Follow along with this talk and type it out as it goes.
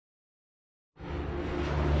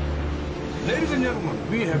Ladies and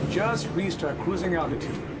gentlemen, we have just reached our cruising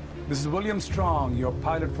altitude. This is William Strong, your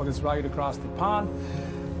pilot for this ride across the pond.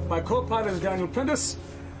 My co-pilot is Daniel Prentice.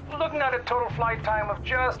 Looking at a total flight time of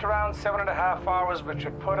just around 7.5 hours, which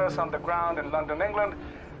should put us on the ground in London, England,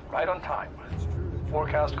 right on time.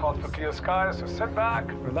 Forecast calls for clear skies, so sit back,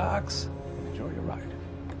 relax, and enjoy your ride.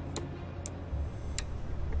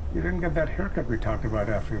 You didn't get that haircut we talked about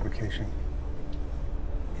after your vacation.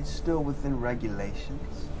 It's still within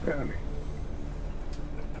regulations. Barely.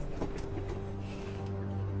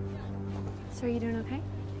 So are you doing okay?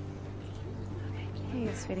 Okay. Here you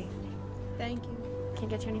go, sweetie. Thank you. Can't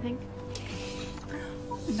get you anything?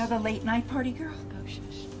 Another late night party, girl? Oh,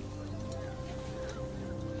 shush.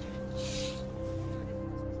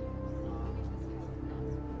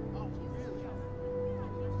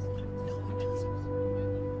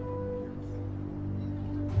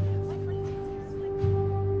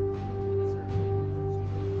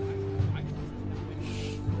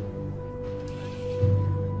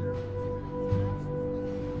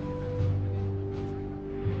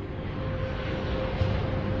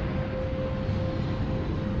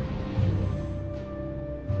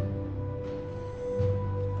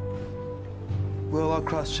 Well, all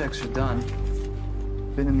cross-checks are done.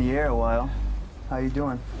 Been in the air a while. How you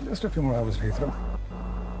doing? Just a few more hours, Heathrow.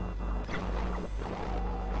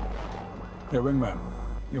 Hey, wingman,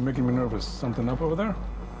 you're making me nervous. Something up over there?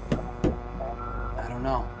 I don't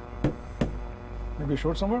know. Maybe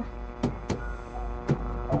short somewhere?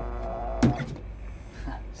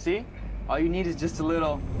 See? All you need is just a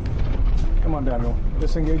little... Come on, Daniel.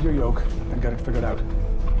 Disengage your yoke and get it figured out.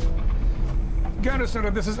 Gander Center,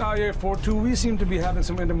 this is IA-42. We seem to be having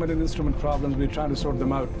some intermittent instrument problems. We're trying to sort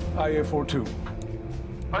them out. IA-42.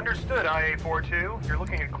 Understood, IA-42. You're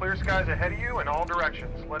looking at clear skies ahead of you in all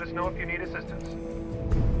directions. Let us know if you need assistance.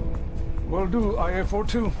 Will do,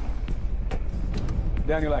 IA-42.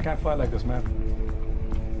 Daniel, I can't fly like this, man.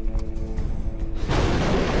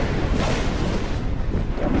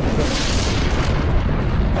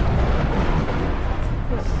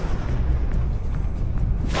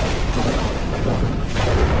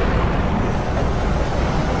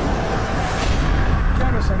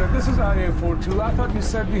 This is IA-42. I thought you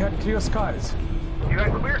said we had clear skies. You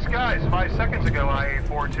had clear skies 5 seconds ago,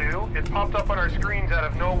 IA-42. It popped up on our screens out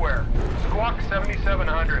of nowhere. Squawk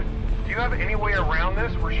 7700. Do you have any way around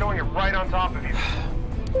this? We're showing it right on top of you.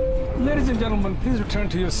 Ladies and gentlemen, please return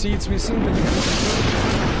to your seats. We seem to be...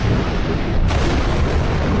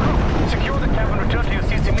 Secure the cabin. Return to your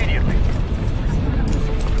seats immediately.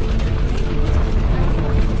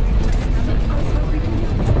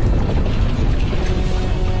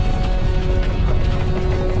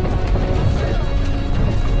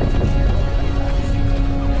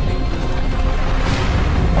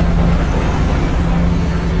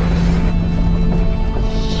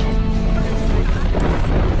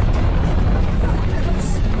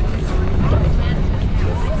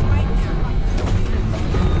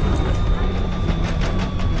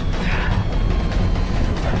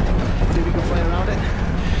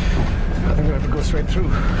 Straight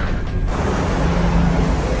through.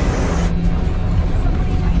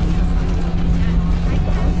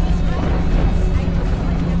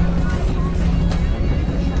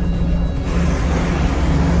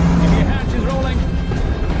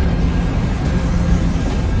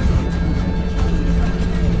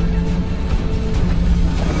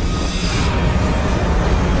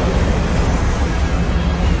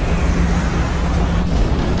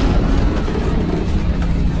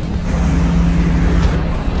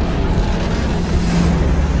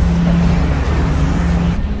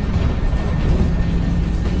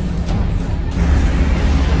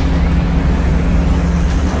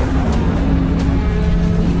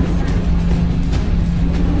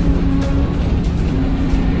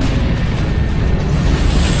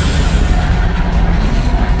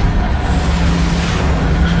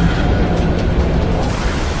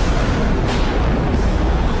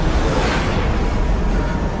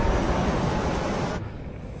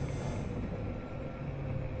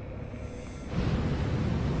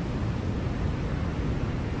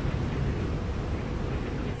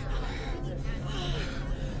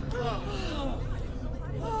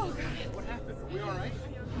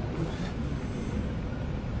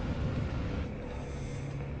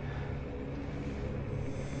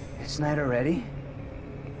 It's night already.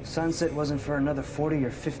 Sunset wasn't for another 40 or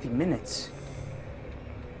 50 minutes.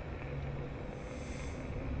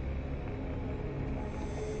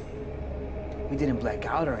 We didn't black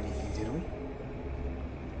out or anything, did we?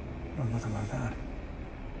 No, nothing like that.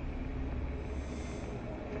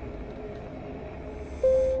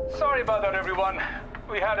 Sorry about that, everyone.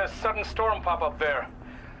 we had a sudden storm pop up there.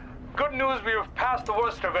 Good news, we've passed the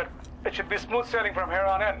worst of it. It should be smooth sailing from here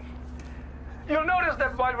on in. You'll notice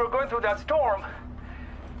that while we're going through that storm,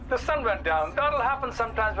 the sun went down. That'll happen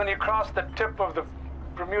sometimes when you cross the tip of the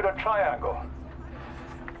Bermuda Triangle.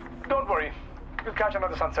 Don't worry. We'll catch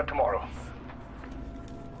another sunset tomorrow.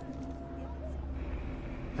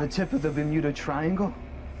 The tip of the Bermuda Triangle?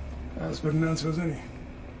 As good an answer as any.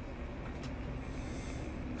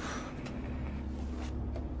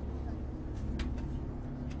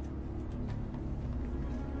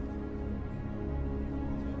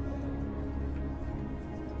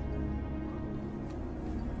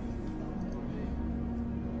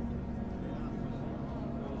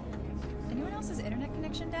 Anyone else's internet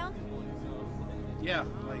connection down? Yeah,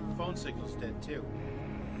 my phone signal's dead too.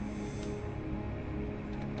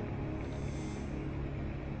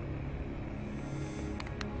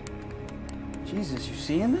 Jesus, you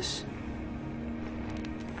seeing this?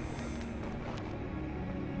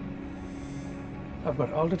 I've got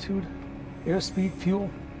altitude, airspeed, fuel.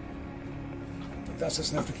 But that's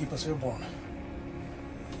just enough to keep us airborne.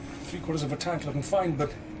 3/4 of a tank looking fine,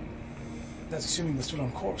 but that's assuming we're still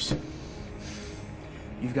on course.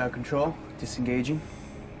 You've got control? Disengaging?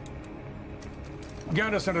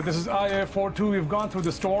 Gander Center, this is IA-42. We've gone through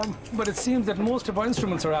the storm, but it seems that most of our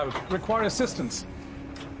instruments are out. Require assistance.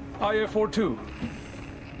 IA-42.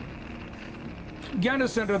 Gander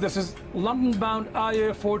Center, this is London-bound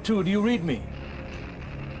IA-42. Do you read me?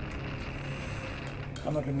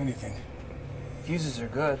 I'm not getting anything. Fuses are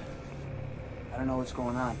good. I don't know what's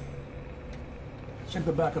going on. Check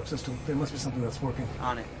the backup system. There must be something that's working.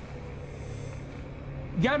 On it.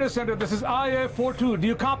 Gander Center, this is IA-42. Do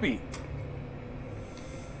you copy?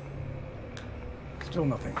 Still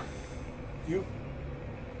nothing. You?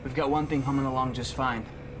 We've got one thing humming along just fine.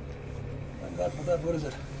 Thank God for that. What is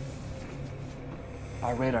it?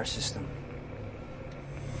 Our radar system.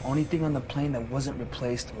 Only thing on the plane that wasn't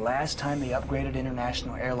replaced last time they upgraded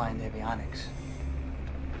International Airline avionics.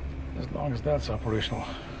 As long as that's operational,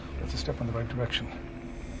 that's a step in the right direction.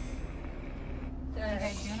 Good. How are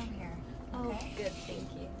you doing over here? Oh, Okay. good,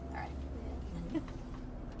 thank you. All right.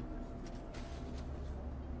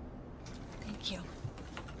 Thank you.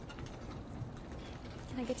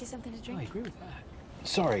 Can I get you something to I drink? agree with that.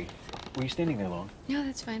 Sorry, were you standing there long? No,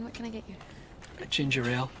 that's fine. What can I get you? A ginger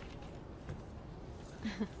ale.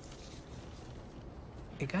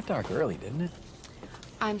 It got dark early, didn't it?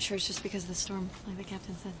 I'm sure it's just because of the storm, like the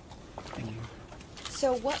captain said. Thank you.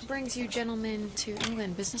 So what brings you gentlemen to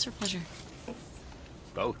England, business or pleasure?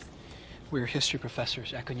 Both. We're history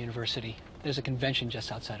professors at Eton University. There's a convention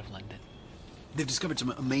just outside of London. They've discovered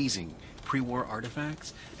some amazing pre-war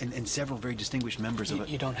artifacts and several very distinguished members of it.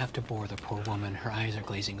 You don't have to bore the poor woman. Her eyes are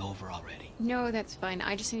glazing over already. No, that's fine.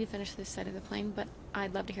 I just need to finish this side of the plane, but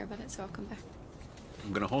I'd love to hear about it, so I'll come back.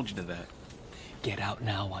 I'm gonna hold you to that. Get out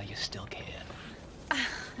now while you still can.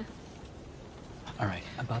 All right,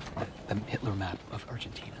 about the Hitler map of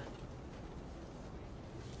Argentina.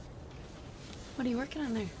 What are you working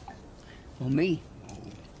on there? Well, me,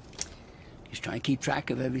 just trying to keep track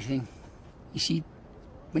of everything. You see,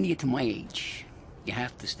 when you get to my age, you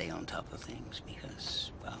have to stay on top of things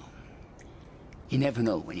because, well, you never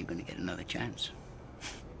know when you're going to get another chance.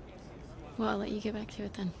 Well, I'll let you get back to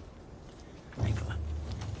it then. Thanks a lot.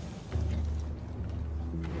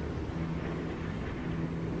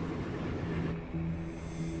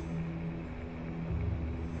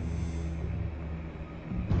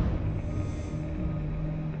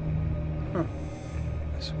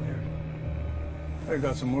 That's weird. I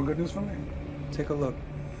got some more good news for me. Take a look.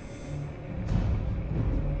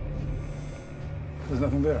 There's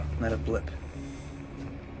nothing there. Not a blip.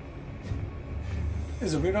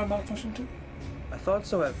 Is the radar malfunction too? I thought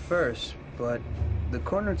so at first, but the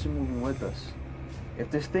coordinates are moving with us.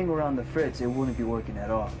 If this thing were on the fritz, it wouldn't be working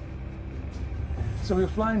at all. So we're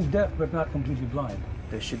flying deaf but not completely blind.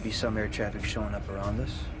 There should be some air traffic showing up around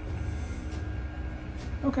us.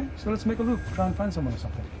 Okay, so let's make a loop. Try and find someone or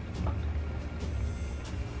something.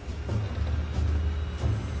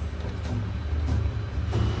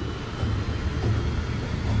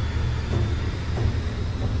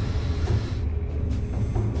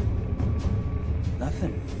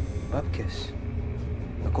 Nothing. Upkiss.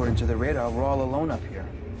 According to the radar, we're all alone up here.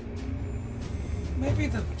 Maybe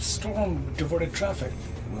the storm diverted traffic.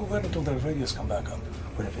 We'll wait until the radios come back up.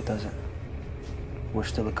 What if it doesn't? We're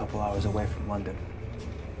still a couple hours away from London.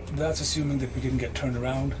 That's assuming that we didn't get turned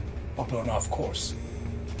around or blown off course.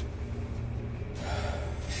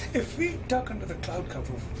 If we duck under the cloud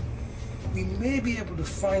cover, we may be able to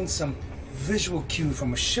find some visual cue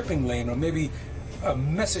from a shipping lane or maybe a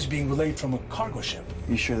message being relayed from a cargo ship.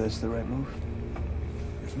 You sure that's the right move?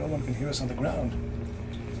 If no one can hear us on the ground,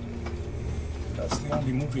 that's the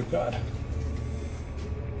only move we've got.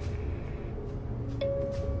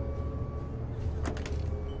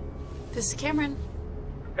 This is Cameron.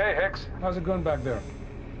 Hey, Hicks. How's it going back there?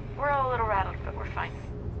 We're all a little rattled, but we're fine.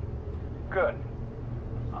 Good.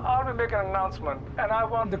 I'll be making an announcement, and I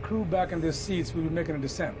want the crew back in their seats. We'll be making a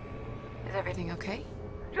descent. Is everything okay?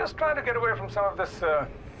 Just trying to get away from some of this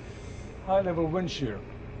high-level wind shear.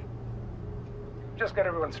 Just get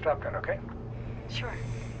everyone strapped in, okay? Sure.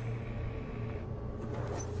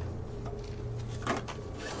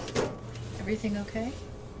 Everything okay?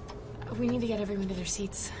 We need to get everyone to their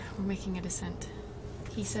seats. We're making a descent.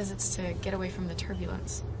 He says it's to get away from the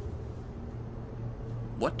turbulence.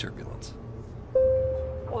 What turbulence?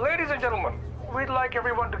 Well, ladies and gentlemen, we'd like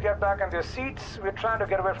everyone to get back in their seats. We're trying to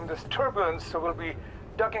get away from this turbulence, so we'll be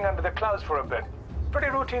ducking under the clouds for a bit. Pretty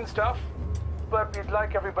routine stuff, but we'd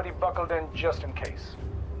like everybody buckled in just in case.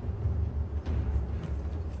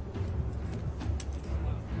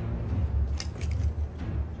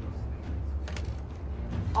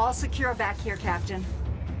 All secure back here, Captain.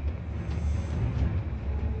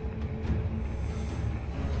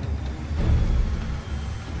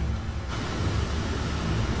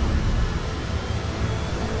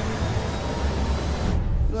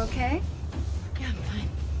 You okay? Yeah, I'm fine.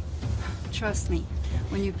 Trust me,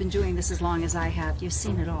 when you've been doing this as long as I have, you've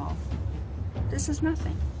seen it all. This is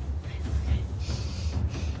nothing.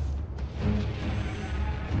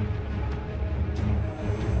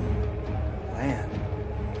 Land.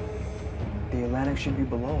 The Atlantic should be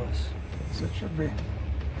below us. Yes, it should be.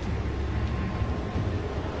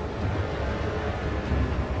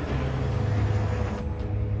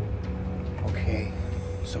 Okay,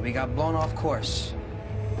 so we got blown off course.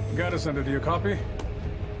 Got us under. Do you copy?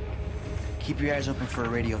 Keep your eyes open for a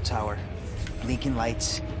radio tower. Blinking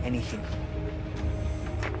lights, anything.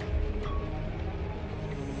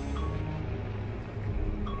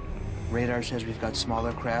 Radar says we've got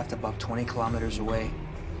smaller craft about 20 kilometers away.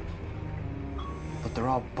 But they're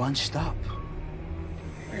all bunched up.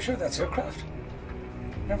 Are you sure that's aircraft?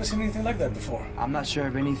 Never seen anything like that before. I'm not sure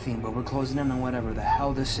of anything, but we're closing in on whatever the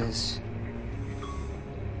hell this is.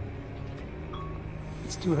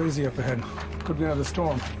 It's too hazy up ahead. Could be another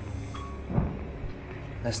storm.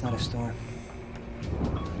 That's not a storm.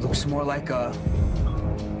 Looks more like a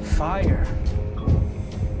fire.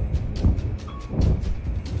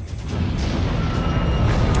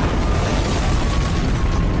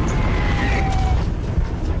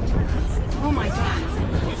 Oh my God.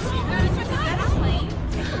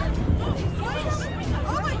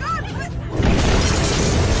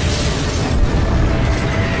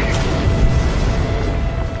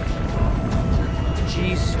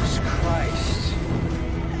 Jesus Christ.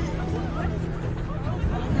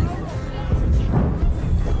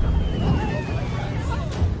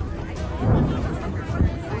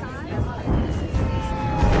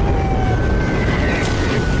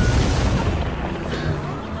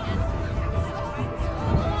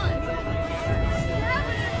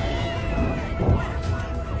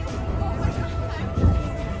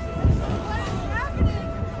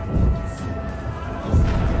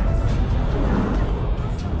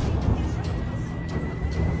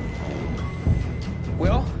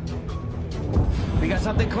 Will? We got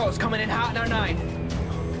something close, coming in hot in our 9.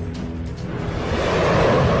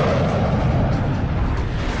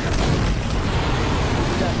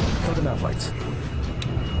 Dad, kill the nav lights.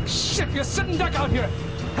 Shit, you're sitting duck out here!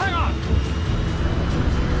 Hang on!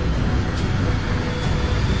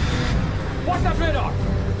 Watch that radar!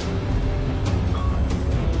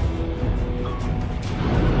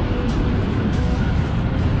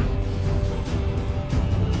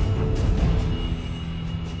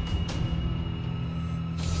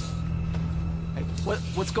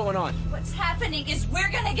 What's going on? What's happening is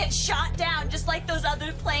we're gonna get shot down just like those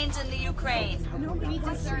other planes in the Ukraine. We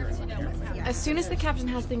deserve to know what's happening. As soon as the captain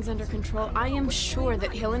has things under control, I am sure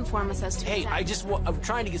that he'll inform us as to Hey, exactly. I'm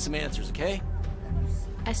trying to get some answers, okay?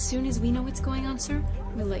 As soon as we know what's going on, sir,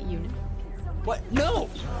 we'll let you know. What? No!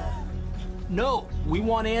 No, we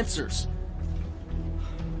want answers.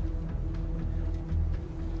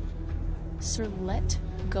 Sir, let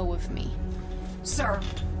go of me. Sir,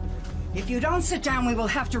 if you don't sit down, we will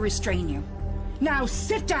have to restrain you. Now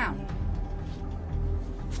sit down.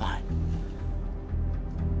 Fine.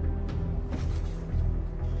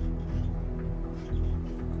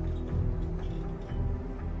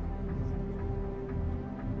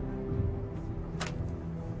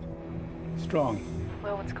 Strong.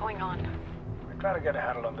 Well, what's going on? We're trying to get a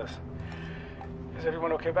handle on this. Is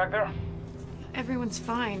everyone okay back there? Everyone's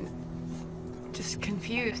fine. Just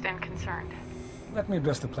confused and concerned. Let me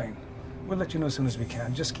address the plane. We'll let you know as soon as we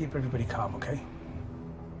can. Just keep everybody calm, okay?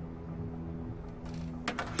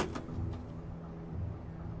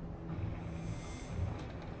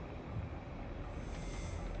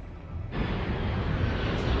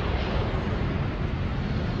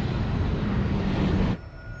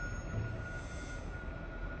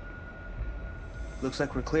 Looks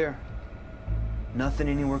like we're clear. Nothing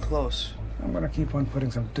anywhere close. I'm gonna keep on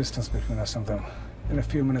putting some distance between us and them. In a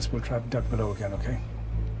few minutes, we'll try to duck below again, okay?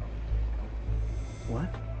 What?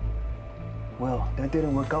 Well, that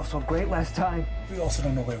didn't work out so great last time. We also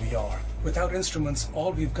don't know where we are. Without instruments,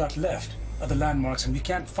 all we've got left are the landmarks, and we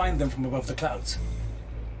can't find them from above the clouds.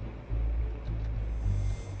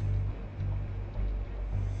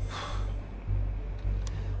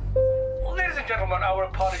 Ladies and gentlemen, our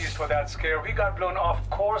apologies for that scare. We got blown off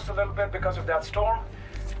course a little bit because of that storm,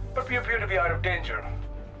 but we appear to be out of danger.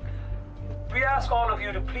 We ask all of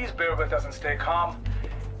you to please bear with us and stay calm.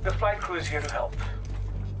 The flight crew is here to help.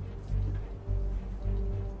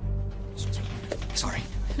 Sorry.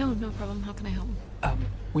 No problem. How can I help?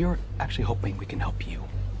 We were actually hoping we can help you.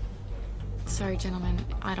 Sorry, gentlemen.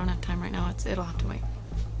 I don't have time right now. It'll have to wait.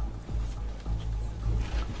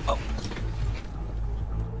 Oh.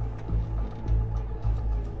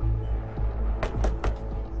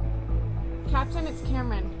 Captain, it's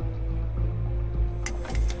Cameron.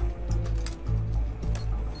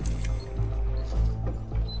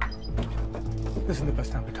 This isn't the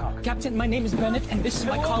best time to talk. Captain, my name is Bennett, and this is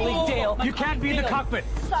my colleague Dale. You can't be in the cockpit.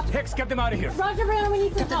 Hicks, get them out of here. Roger, Brown, we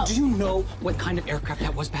need some help. Do you know what kind of aircraft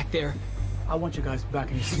that was back there? I want you guys back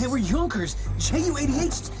in your seats. They were Junkers,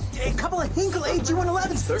 Ju-88s, a couple of Hinkle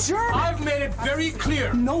AG-111s. Sure. I've made it very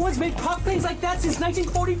clear. No one's made prop planes like that since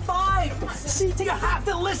 1945. See, you have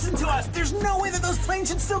to listen to us. There's no way that those planes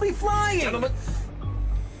should still be flying. Gentlemen.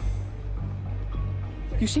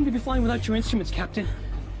 You seem to be flying without your instruments, Captain.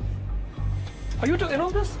 Are you in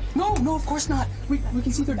on this? No, of course not. We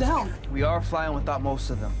can see they're down. We are flying without most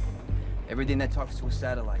of them. Everything that talks to a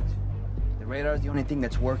satellite. The radar is the only thing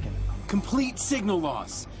that's working. Complete signal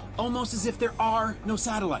loss. Almost as if there are no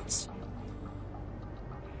satellites.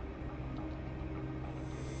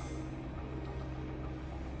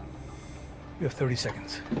 You have 30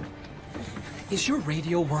 seconds. Is your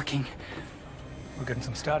radio working? We're getting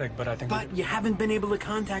some static, but I think... But you haven't been able to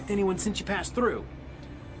contact anyone since you passed through.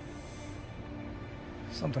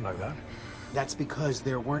 Something like that. That's because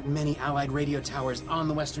there weren't many Allied radio towers on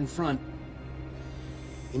the Western Front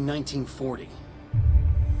in 1940.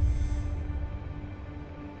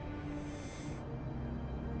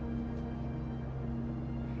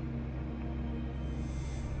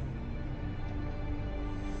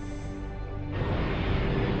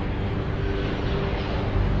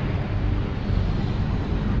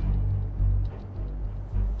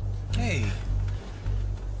 Hey,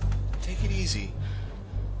 take it easy.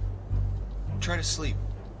 Try to sleep.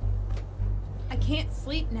 I can't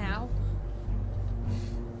sleep now.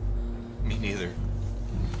 Me neither.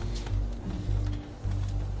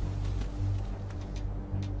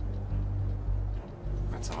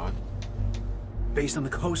 That's odd. Based on the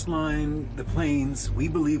coastline, the plains, we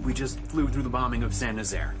believe we just flew through the bombing of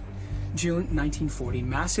Saint-Nazaire. June 1940,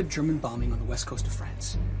 massive German bombing on the west coast of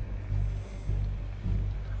France.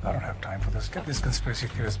 I don't have time for this. Get these conspiracy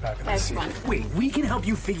theorists back in the seat. Wait, we can help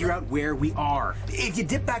you figure out where we are. If you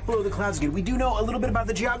dip back below the clouds again, we do know a little bit about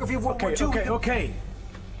the geography of World War II. Okay.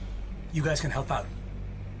 You guys can help out.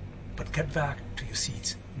 But get back to your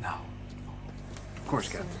seats now. Of course,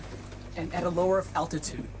 Captain. And at a lower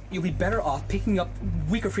altitude, you'll be better off picking up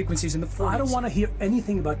weaker frequencies in the 40s. I don't want to hear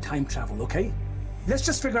anything about time travel, okay? Let's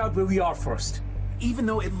just figure out where we are first. Even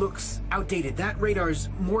though it looks outdated, that radar's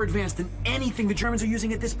more advanced than anything the Germans are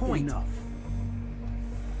using at this point. Enough.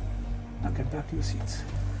 Now get back to your seats.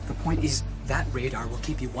 The point is, that radar will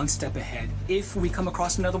keep you one step ahead if we come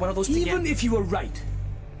across another one of those together. Even if you were right,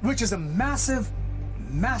 which is a massive,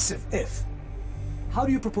 massive if, how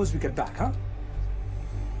do you propose we get back, huh?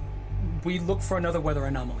 We look for another weather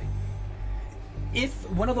anomaly. If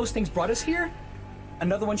one of those things brought us here,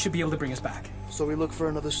 another one should be able to bring us back. So we look for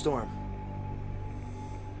another storm.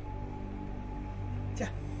 Yeah.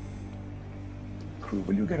 Crew,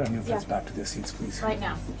 will you get our new friends back to their seats, please? Right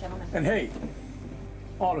now, gentlemen. And hey,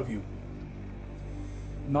 all of you,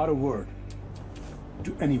 not a word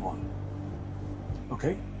to anyone,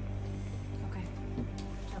 okay? Okay.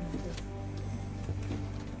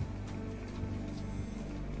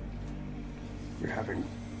 We're having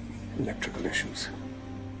electrical issues.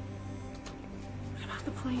 What about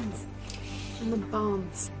the planes? And the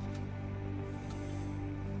bombs?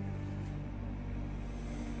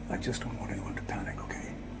 I just don't want anyone to panic,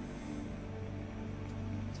 okay?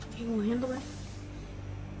 You will handle it.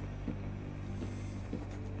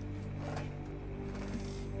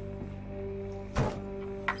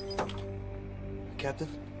 Captain,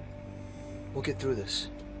 we'll get through this.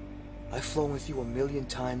 I've flown with you 1,000,000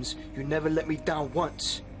 times. You never let me down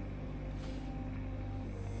once.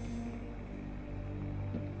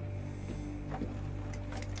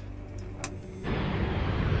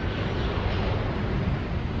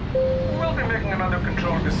 We'll be making an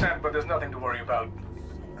under-controlled descent, but there's nothing to worry about.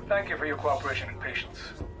 Thank you for your cooperation and patience.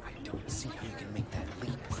 I don't see how you can make that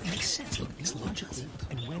leap. It makes sense. Look, it's logical.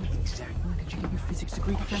 And when exactly did you get your physics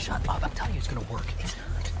degree? Shut up. I'm telling you it's gonna work. It's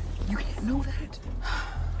not. You can't know that.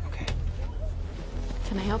 Okay.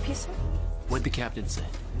 Can I help you, sir? What'd the captain say?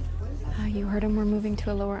 You heard him. We're moving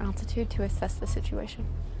to a lower altitude to assess the situation.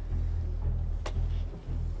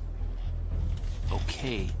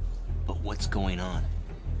 Okay, but what's going on?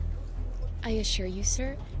 I assure you,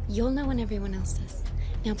 sir, you'll know when everyone else does.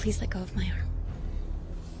 Now please let go of my arm.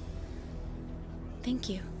 Thank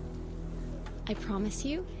you. I promise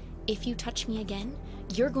you, if you touch me again,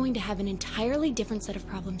 you're going to have an entirely different set of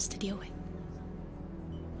problems to deal with.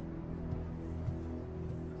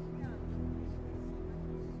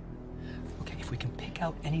 Okay, if we can pick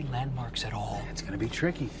out any landmarks at all. It's gonna be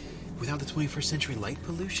tricky. Without the 21st century light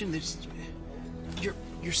pollution,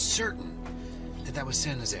 you're certain that was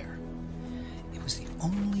Saint Nazaire. It was the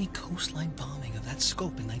only coastline bombing of that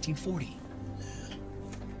scope in 1940.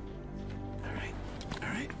 All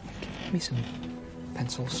right. Give me some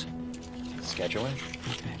pencils. Scheduling?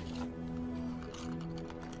 Okay.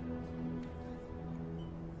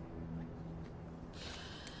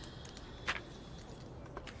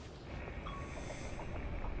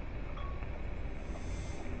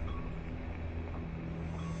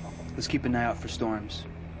 Let's keep an eye out for storms.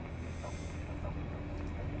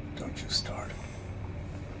 Don't you start.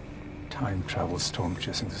 Time travel storm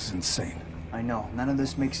chasing, this is insane. I know, none of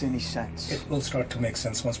this makes any sense. It will start to make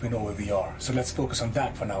sense once we know where we are. So let's focus on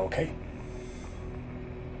that for now, okay?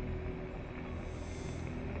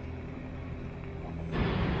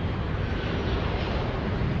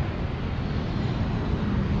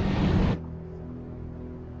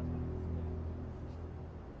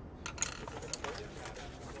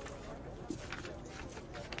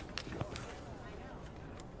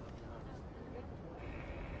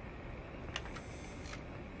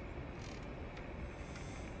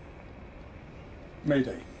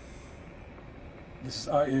 Mayday. This is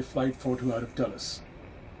IA Flight 42 out of Dulles.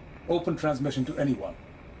 Open transmission to anyone.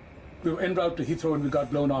 We were en route to Heathrow and we got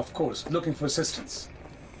blown off course, looking for assistance.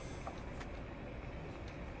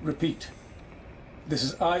 Repeat. This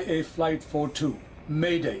is IA Flight 42.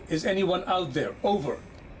 Mayday. Is anyone out there? Over.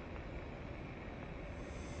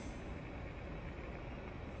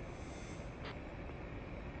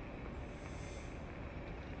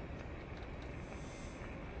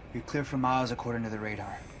 You're clear for miles according to the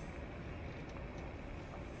radar.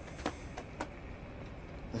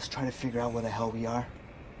 Let's try to figure out where the hell we are.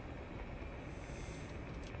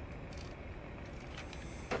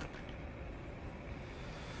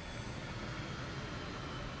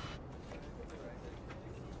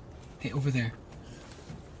 Hey, over there.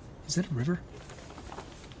 Is that a river?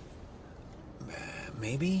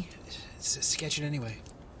 Maybe. Sketch it anyway.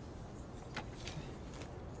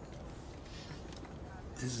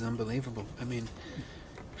 This is unbelievable. I mean,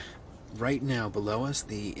 right now below us,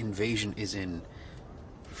 the invasion is in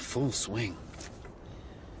full swing.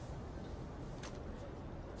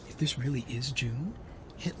 If this really is June,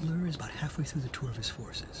 Hitler is about halfway through the tour of his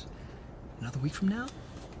forces. Another week from now,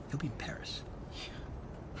 he'll be in Paris.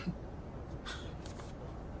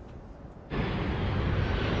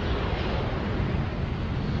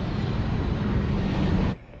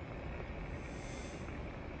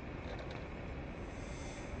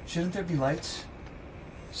 Shouldn't there be lights?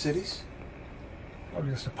 Cities?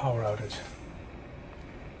 Probably just a power outage.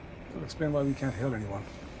 It'll explain why we can't hail anyone.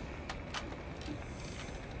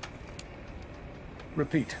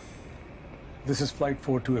 Repeat. This is Flight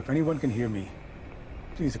 42. If anyone can hear me,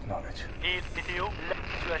 please acknowledge.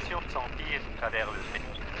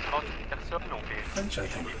 French, I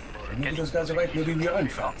think. Maybe those guys are right. Maybe we are in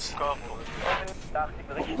France. Oh, wait.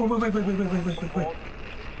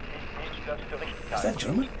 Is that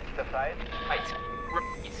German?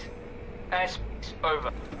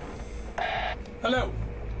 Over. Hello.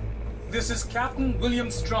 This is Captain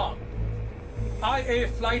William Strong. IA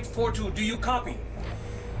Flight 42. Do you copy?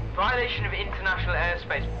 Violation of international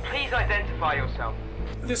airspace. Please identify yourself.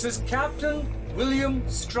 This is Captain William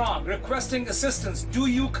Strong requesting assistance. Do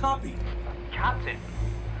you copy? Captain,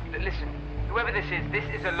 listen, Whoever this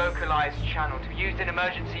is a localized channel to be used in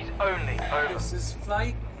emergencies only. Over. This is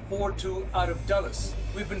Flight 42 out of Dulles.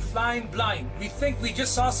 We've been flying blind. We think we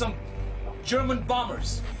just saw some German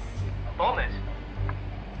bombers. Bombers?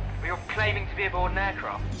 Were you claiming to be aboard an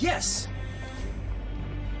aircraft? Yes.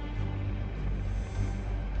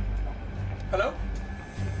 Hello?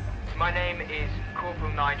 My name is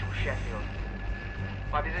Corporal Nigel Sheffield.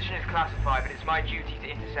 My position is classified, but it's my duty to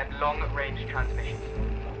intercept long-range transmissions.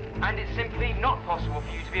 And it's simply not possible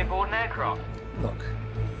for you to be aboard an aircraft. Look,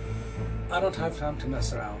 I don't have time to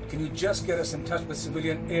mess around. Can you just get us in touch with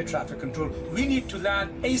civilian air traffic control? We need to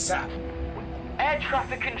land ASAP. Air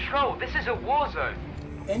traffic control? This is a war zone.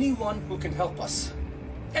 Anyone who can help us.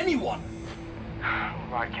 Anyone! All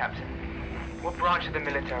right, Captain. What branch of the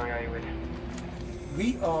military are you with?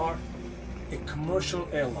 We are a commercial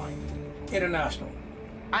airline. International.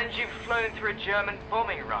 And you've flown through a German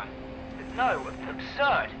bombing run? No,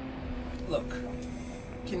 absurd. Look,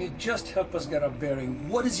 can you just help us get our bearing?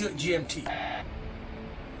 What is your GMT?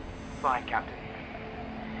 Fine, Captain.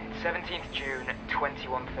 17th June,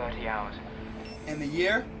 21:30 hours. And the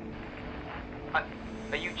year?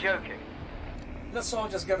 Are you joking? Let's all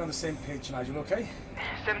just get on the same page, Nigel, okay?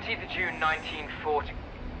 17th of June, 1940.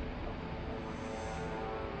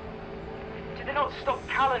 Did they not stop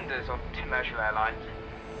calendars on commercial airlines?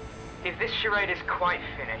 If this charade is quite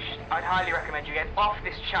finished, I'd highly recommend you get off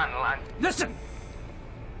this channel and... Listen!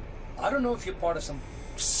 I don't know if you're part of some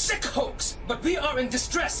sick hoax, but we are in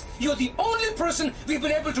distress. You're the only person we've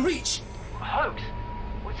been able to reach. Hoax?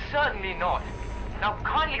 Well, certainly not. Now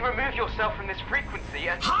kindly remove yourself from this frequency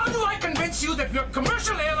and... How do I convince you that we're a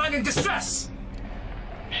commercial airline in distress?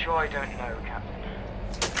 Sure, I don't know, Captain.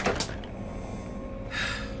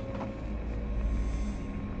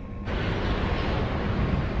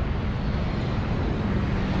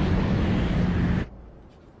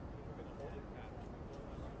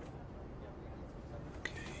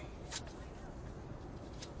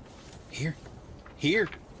 Here.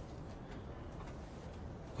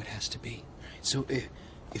 What has to be? So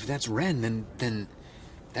if that's Ren, then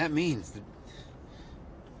that means that...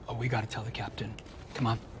 Oh, we gotta tell the captain. Come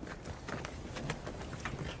on.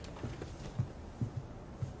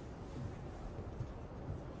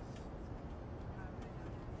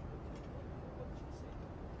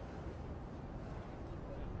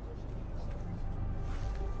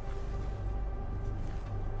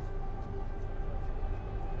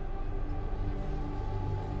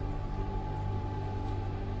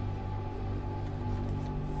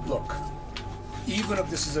 Look, even if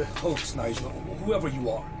this is a hoax, Nigel, whoever you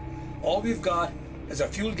are, all we've got is a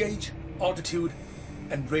fuel gauge, altitude,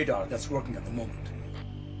 and radar that's working at the moment.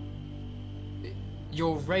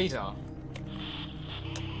 Your radar?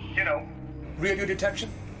 You know, radio detection.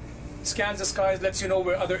 Scans the skies, lets you know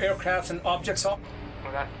where other aircrafts and objects are.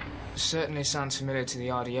 Well, that certainly sounds familiar to the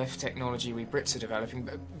RDF technology we Brits are developing,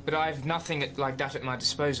 but I've nothing like that at my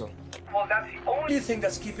disposal. Well, that's the only thing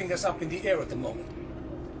that's keeping us up in the air at the moment.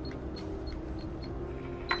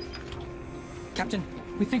 Captain,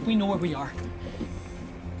 we think we know where we are.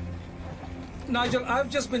 Nigel, I've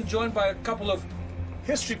just been joined by a couple of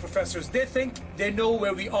history professors. They think they know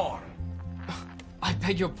where we are. I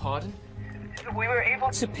beg your pardon? We were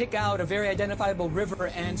able to pick out a very identifiable river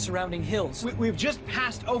and surrounding hills. We've just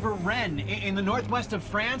passed over Rennes in the northwest of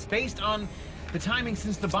France. Based on the timing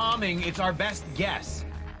since the bombing, it's our best guess.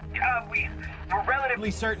 We're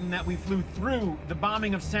relatively certain that we flew through the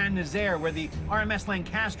bombing of Saint-Nazaire, where the RMS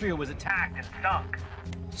Lancastria was attacked and sunk.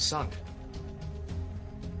 Sunk?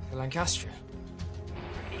 The Lancastria?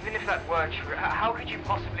 Even if that were true, how could you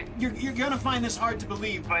possibly... You're gonna find this hard to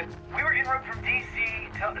believe, but we were en route from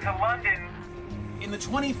DC to London in the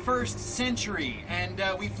 21st century, and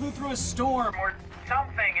we flew through a storm or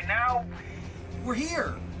something, and now we're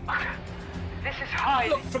here. This is high.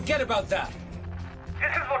 Look, forget about that.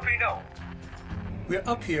 This is what we know. We're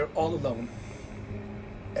up here all alone,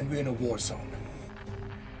 and we're in a war zone.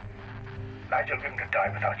 Nigel wouldn't have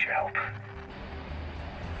died without your help.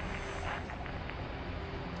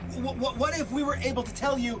 What if we were able to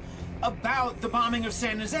tell you about the bombing of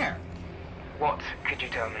Saint-Nazaire? What could you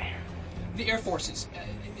tell me? The Air Forces.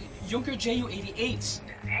 Junker Ju-88s.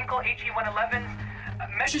 Henkel HE-111s.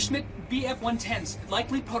 Messerschmitt Bf-110s,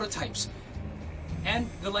 likely prototypes. And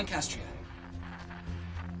the Lancastria.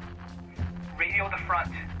 Radio the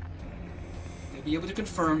front. They'll be able to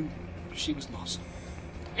confirm she was lost.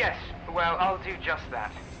 Yes, well, I'll do just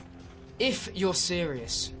that. If you're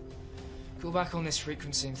serious, call back on this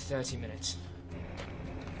frequency in 30 minutes.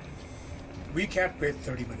 We can't wait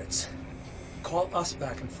 30 minutes. Call us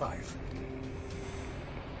back in 5.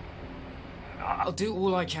 I'll do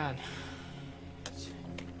all I can.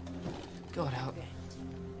 God help.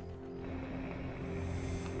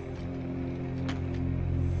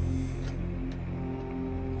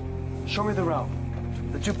 Show me the route.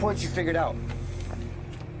 The 2 points you figured out.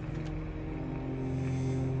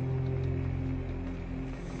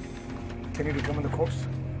 Can you determine the course?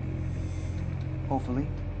 Hopefully.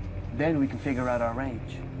 Then we can figure out our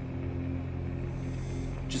range.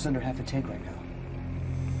 Just under half a tank right now.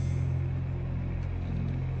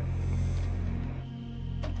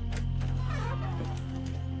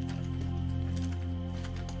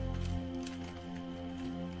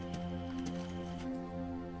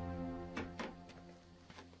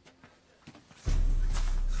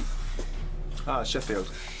 Ah, Sheffield.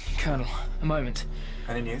 Colonel, a moment.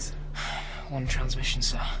 Any news? One transmission,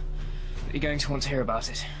 sir. You're going to want to hear about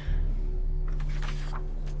it.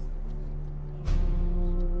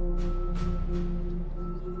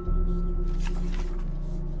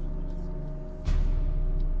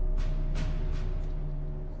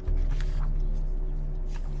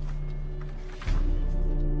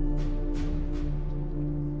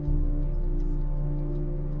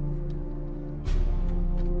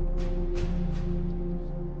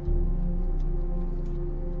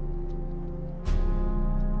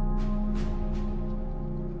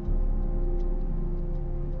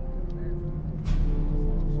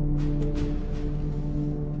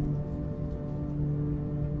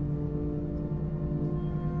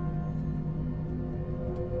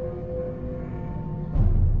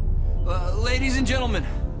 Ladies and gentlemen,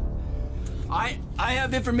 I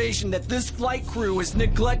have information that this flight crew has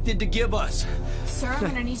neglected to give us. Sir, I'm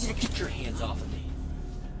gonna need you to keep your hands off of me.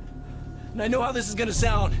 And I know how this is gonna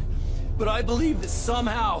sound, but I believe that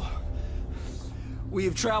somehow we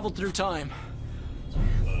have traveled through time.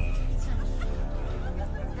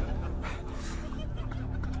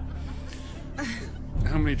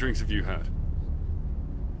 How many drinks have you had?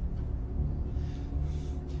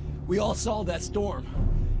 We all saw that storm.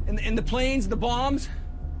 And the planes, the bombs.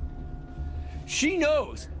 She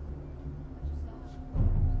knows.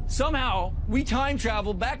 Somehow, we time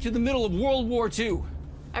traveled back to the middle of World War II.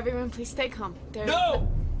 Everyone, please stay calm. No!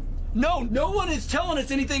 No one is telling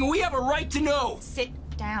us anything. We have a right to know. Sit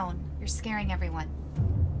down. You're scaring everyone.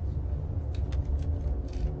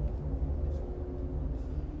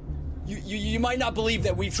 You might not believe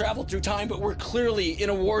that we've traveled through time, but we're clearly in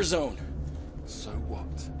a war zone. So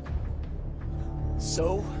what?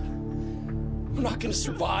 So? We're not gonna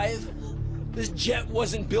survive. This jet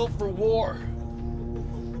wasn't built for war.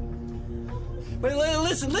 But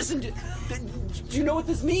listen, do you know what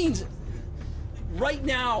this means? Right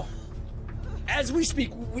now, as we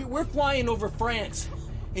speak, we're flying over France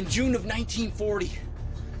in June of 1940.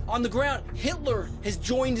 On the ground, Hitler has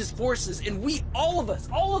joined his forces, and we, all of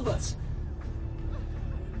us,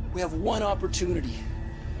 we have one opportunity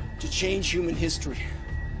to change human history.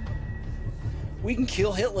 We can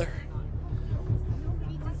kill Hitler.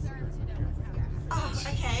 Oh,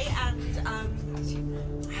 okay,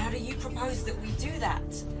 and how do you propose that we do that?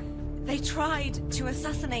 They tried to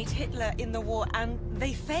assassinate Hitler in the war and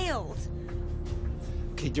they failed.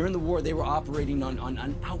 Okay, during the war, they were operating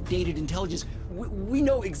on outdated intelligence. We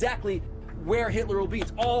know exactly where Hitler will be.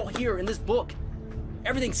 It's all here in this book.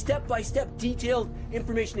 Everything step by step, detailed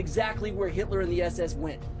information exactly where Hitler and the SS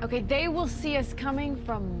went. Okay, they will see us coming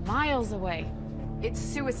from miles away. It's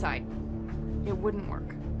suicide. It wouldn't work.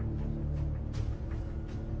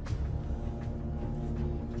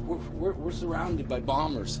 We're surrounded by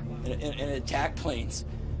bombers and attack planes.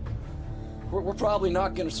 We're probably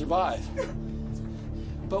not going to survive.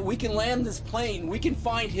 But we can land this plane, we can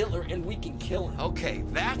find Hitler, and we can kill him. Okay,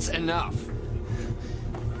 that's enough.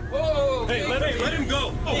 Whoa! Hey, let him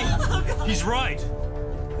go! Oh, he's right.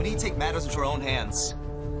 We need to take matters into our own hands.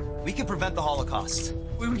 We can prevent the Holocaust.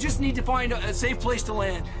 We just need to find a safe place to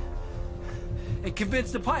land. And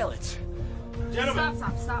convince the pilots. Gentlemen.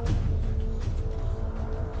 Stop.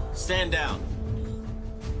 Stand down.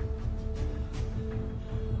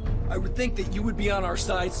 I would think that you would be on our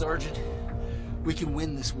side, Sergeant. We can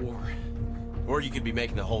win this war. Or you could be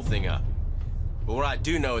making the whole thing up. But what I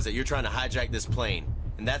do know is that you're trying to hijack this plane,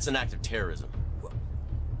 and that's an act of terrorism.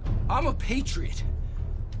 I'm a patriot.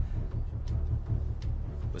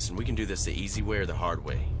 Listen, we can do this the easy way or the hard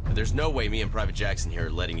way. But there's no way me and Private Jackson here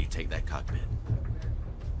are letting you take that cockpit.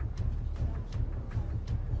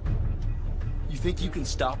 You think you can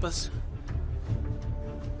stop us?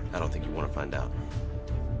 I don't think you want to find out.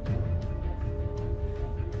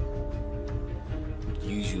 We could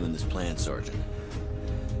use you in this plan, Sergeant.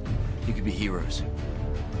 You could be heroes.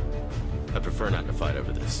 I prefer not to fight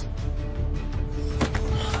over this.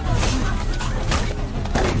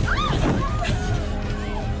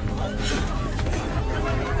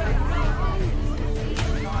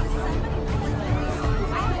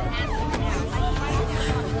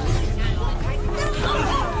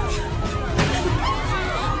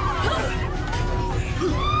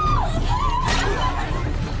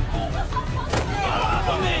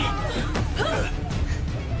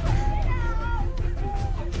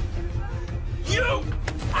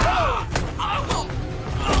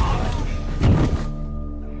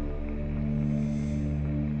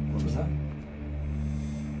 was that?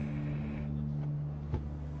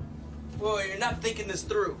 Well, you're not thinking this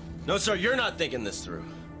through. No, sir, you're not thinking this through.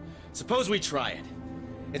 Suppose we try it.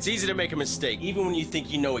 It's easy to make a mistake, even when you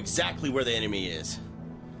think you know exactly where the enemy is.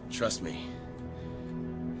 Trust me.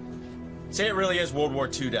 Say it really is World War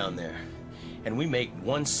II down there, and we make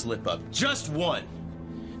one slip up, just one.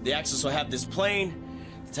 The Axis will have this plane,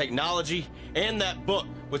 the technology, and that book,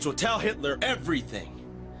 which will tell Hitler everything.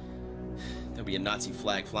 There'll be a Nazi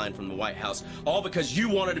flag flying from the White House, all because you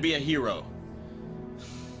wanted to be a hero.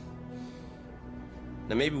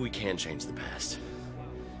 Now maybe we can change the past,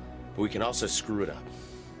 but we can also screw it up.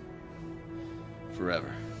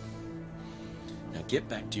 Forever. Now get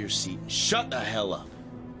back to your seat and shut the hell up.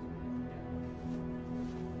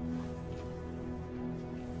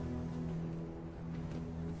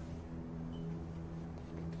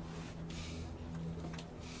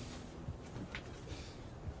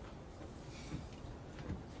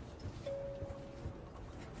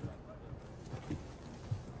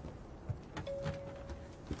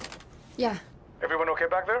 Yeah. Everyone okay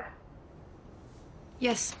back there?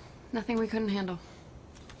 Yes. Nothing we couldn't handle.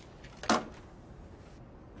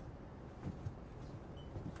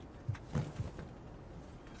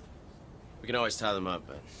 We can always tie them up,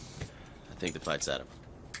 but I think the fight's at them.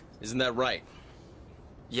 Isn't that right?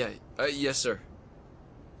 Yeah, yes, sir.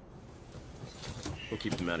 We'll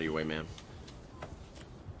keep them out of your way, ma'am.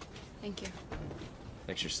 Thank you.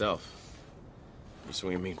 Thanks yourself. You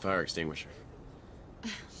swing a mean fire extinguisher.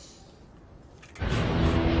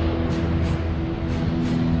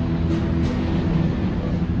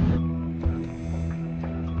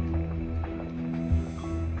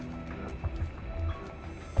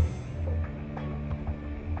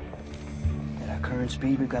 Current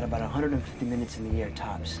speed, we've got about 150 minutes in the air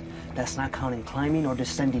tops. That's not counting climbing or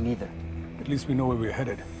descending either. At least we know where we're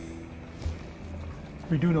headed.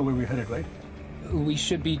 We do know where we're headed, right? We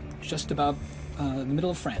should be just about the middle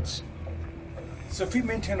of France. So if we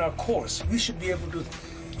maintain our course, we should be able to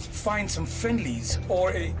find some friendlies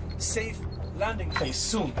or a safe landing place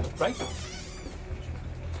soon, right?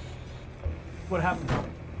 What happened?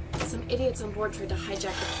 Some idiots on board tried to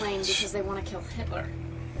hijack the plane because they want to kill Hitler.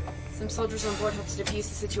 Some soldiers on board hope to defuse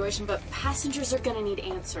the situation, but passengers are gonna need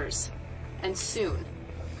answers. And soon.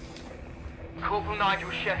 Corporal Nigel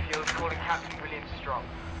Sheffield calling Captain William Strong.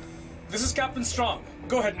 This is Captain Strong.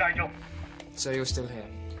 Go ahead, Nigel. So you're still here?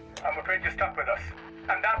 I'm afraid you're stuck with us.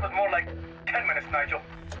 And that was more like 10 minutes, Nigel.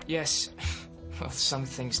 Yes. Well, some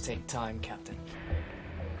things take time, Captain.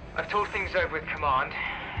 I've talked things over with command,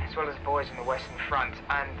 as well as the boys on the Western Front,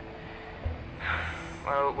 and...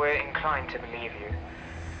 well, we're inclined to believe you.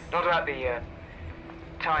 Not about the,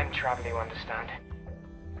 time travel, you understand.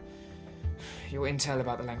 Your intel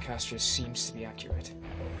about the Lancastrians seems to be accurate.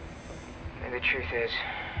 And the truth is,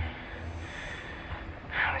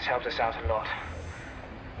 it's helped us out a lot.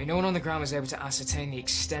 No one on the ground was able to ascertain the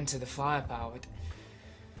extent of the firepower.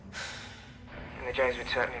 And the Jays would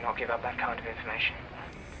certainly not give up that kind of information.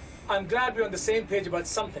 I'm glad we're on the same page about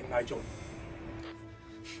something, Nigel.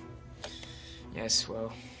 Yes,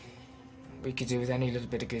 well, we could do with any little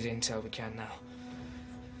bit of good intel we can now.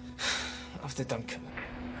 After Dunkirk.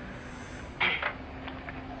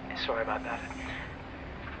 Sorry about that.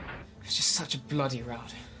 It's just such a bloody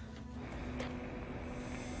rout.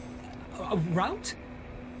 A rout?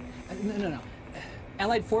 No.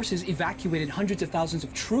 Allied forces evacuated hundreds of thousands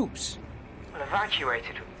of troops. Well,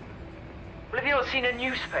 evacuated? Well, have you not seen a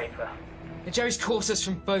newspaper? The Jerry's caught us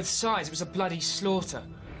from both sides. It was a bloody slaughter.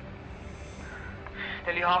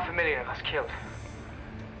 Nearly 500,000 of us killed.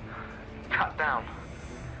 Cut down.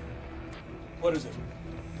 What is it?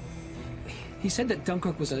 He said that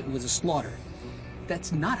Dunkirk was a slaughter.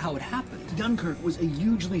 That's not how it happened. Dunkirk was a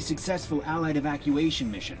hugely successful Allied evacuation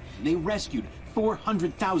mission. They rescued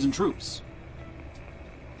 400,000 troops.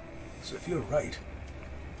 So if you're right,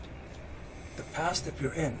 the past that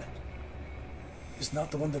we're in is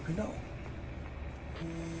not the one that we know.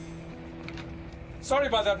 Sorry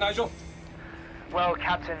about that, Nigel. Well,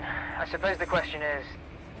 Captain, I suppose the question is,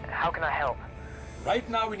 how can I help? Right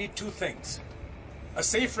now we need two things. A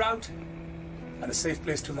safe route and a safe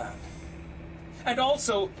place to land. And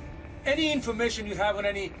also, any information you have on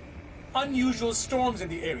any unusual storms in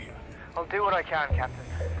the area. I'll do what I can, Captain.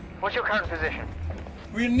 What's your current position?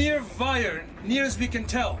 We're near Weyer, near as we can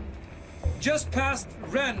tell. Just past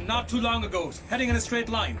Rennes not too long ago, heading in a straight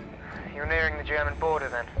line. You're nearing the German border,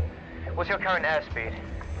 then. What's your current airspeed?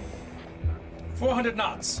 400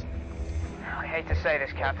 knots. I hate to say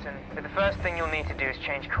this, Captain, but the first thing you'll need to do is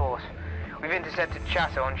change course. We've intercepted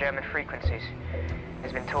chatter on German frequencies.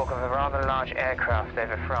 There's been talk of a rather large aircraft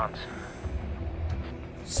over France.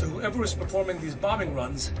 So whoever is performing these bombing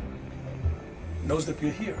runs knows that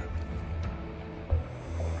we're here.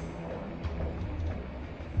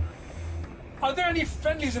 Are there any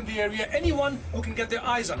friendlies in the area? Anyone who can get their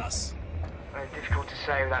eyes on us? Very difficult to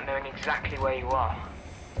say without knowing exactly where you are.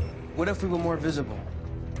 What if we were more visible?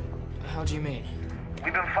 How do you mean?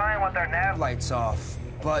 We've been fine with our nav Lights off,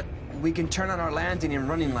 but we can turn on our landing and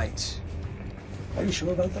running lights. Are you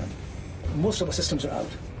sure about that? Most of our systems are out.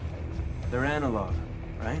 They're analog,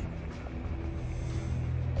 right?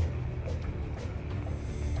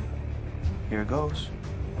 Here goes.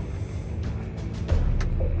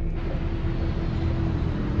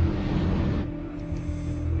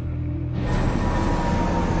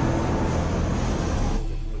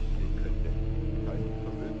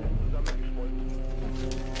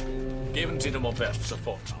 Geben Sie dem Moped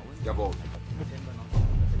sofort. Jawohl.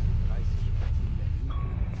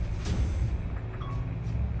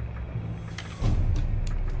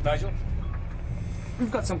 Nigel, we've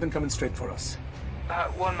got something coming straight for us.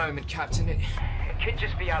 One moment, Captain. It could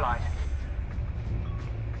just be allies.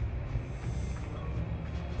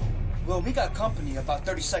 Well, we got company about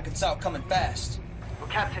 30 seconds out, coming fast. Well,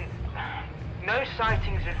 Captain, no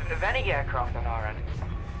sightings of any aircraft on our end.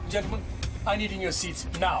 Gentlemen, I need in your seats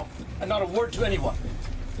now, and not a word to anyone.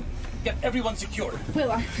 Get everyone secured.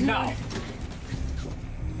 Will, now.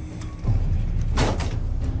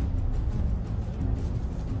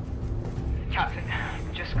 Captain,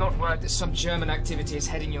 just got word That some German activity is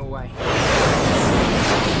heading your way.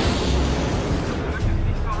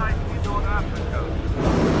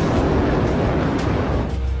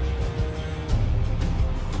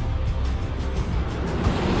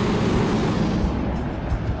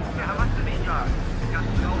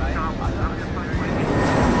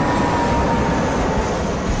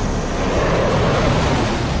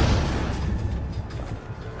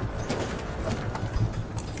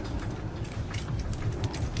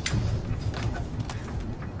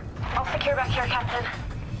 I'll secure back here, Captain.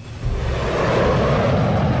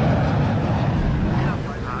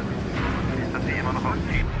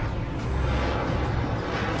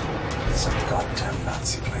 It's a goddamn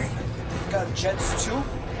Nazi plane. They've got jets too?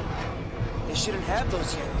 They shouldn't have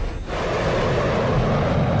those yet.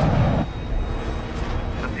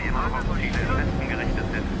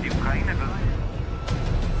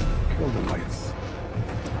 Kill the lights.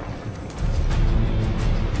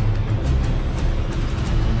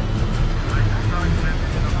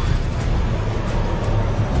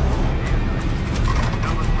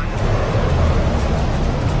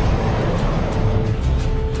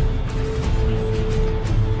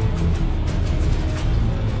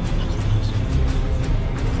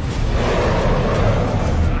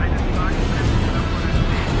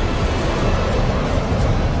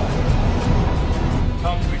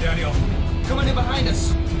 Coming in behind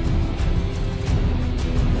us.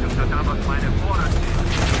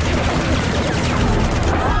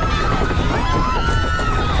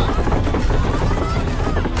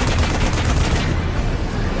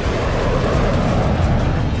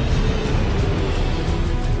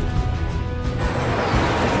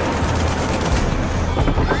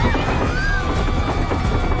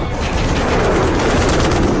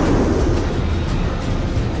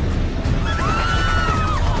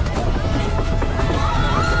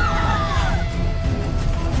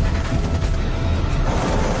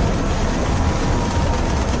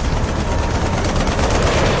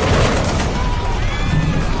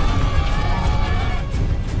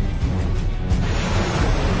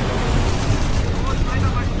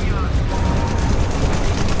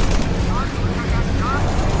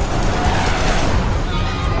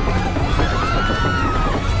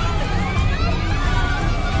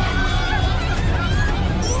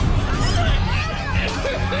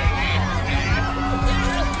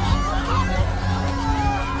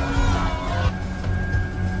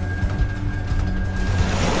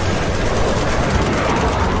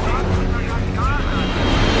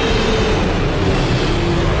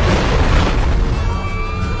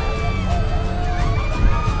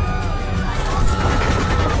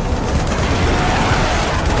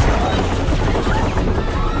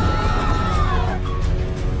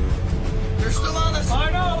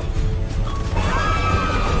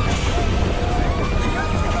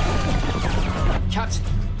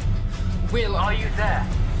 Will, are you there?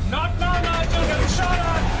 Not now, Nigel! Get shot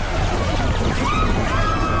at!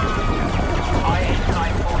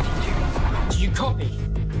 IS-942. Do you copy?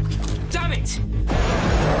 Damn it!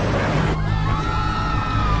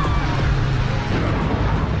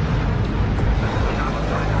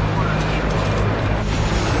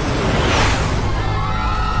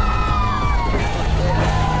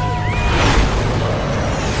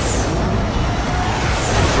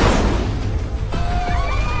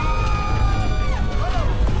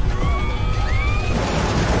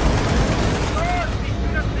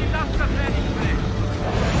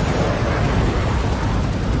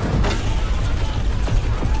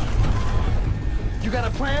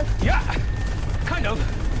 a plan? Yeah, kind of.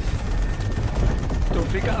 Don't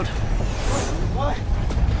freak out. What?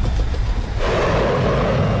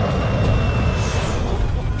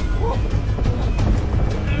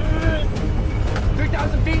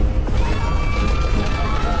 3,000 feet.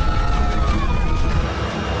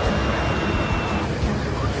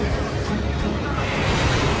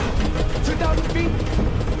 2,000 feet.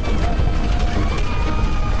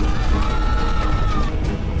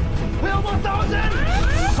 Will 1,000.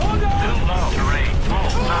 Hold on. Still low terrain. Full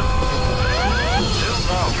stop. Still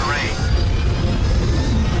low terrain.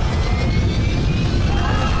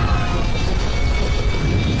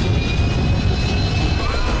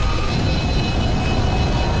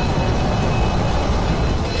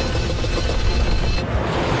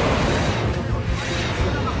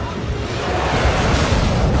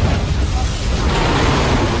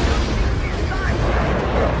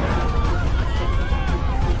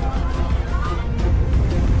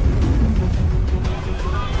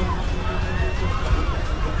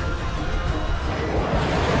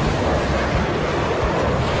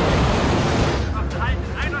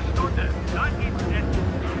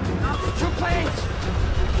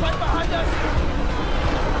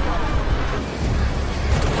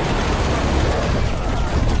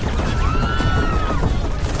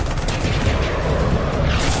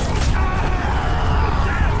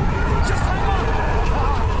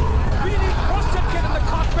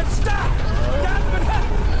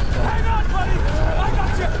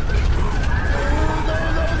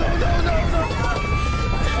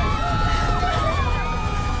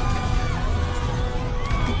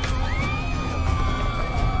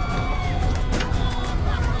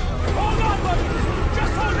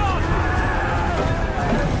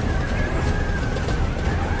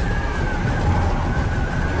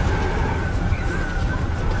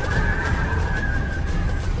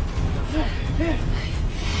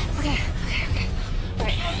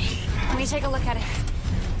 Take a look at it.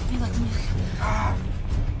 Let me look.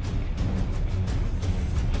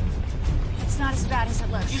 It's not as bad as it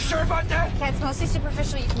looks. You sure about that? Yeah, it's mostly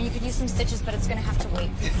superficial. You could use some stitches, but it's gonna have to wait.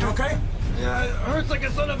 You okay? Yeah, it hurts like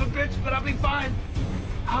a son of a bitch, but I'll be fine.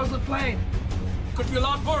 How's the plane? Could be a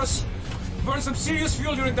lot worse. Burned some serious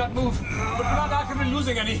fuel during that move, but we're not actively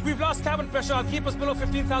losing any. We've lost cabin pressure. I'll keep us below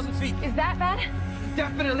 15,000 feet. Is that bad?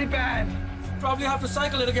 Definitely bad. Probably have to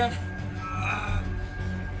cycle it again.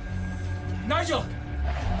 Nigel!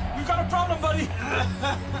 We've got a problem, buddy!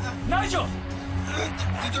 Nigel!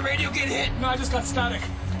 Did the radio get hit? No, I just got static.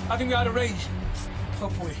 I think we're out of range.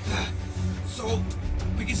 Hopefully. So,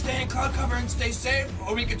 we can stay in cloud cover and stay safe,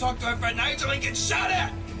 or we can talk to our friend Nigel and get shot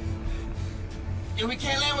at! And we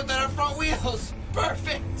can't land without our front wheels.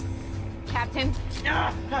 Perfect! Captain?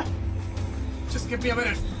 Just give me a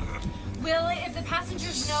minute. Will, if the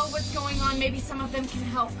passengers know what's going on, maybe some of them can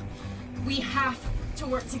help. We have to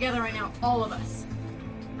work together right now, all of us.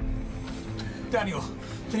 Daniel,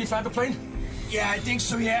 can you find the plane? Yeah, I think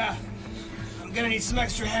so, yeah. I'm gonna need some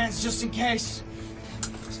extra hands just in case.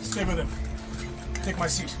 Stay with him. Take my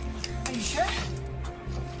seat. Are you sure?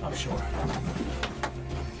 I'm sure.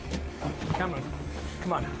 Cameron,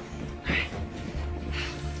 come on.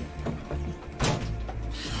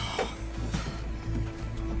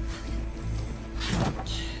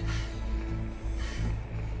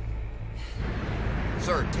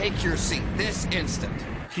 Sir, take your seat this instant.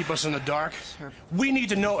 Keep us in the dark? Sir. We need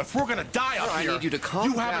to know if we're gonna die up here. I need you to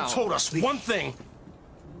calm down. You haven't told us one thing.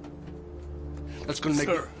 That's gonna make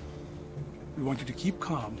Sir, we want you to keep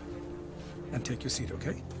calm and take your seat,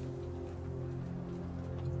 okay?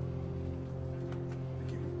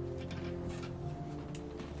 Thank you.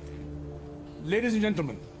 Ladies and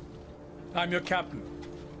gentlemen, I'm your captain,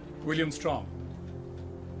 William Strong.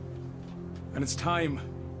 And it's time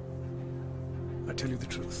I tell you the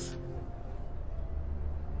truth.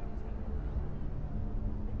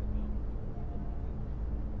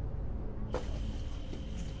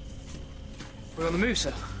 We're on the move,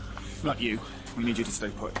 sir. Not you. We need you to stay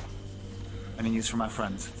put. Any news from our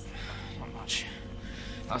friends? Not much.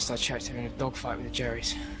 Last I checked, they were in a dogfight with the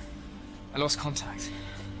Jerrys. I lost contact.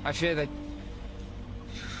 I fear they...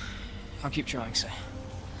 I'll keep trying, sir.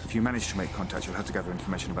 If you manage to make contact, you'll have to gather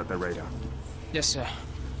information about their radar. Yes, sir.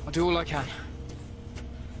 I'll do all I can.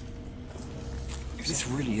 If this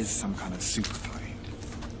really is some kind of super plane,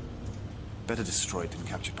 better destroyed than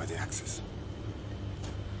captured by the Axis.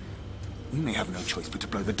 We may have no choice but to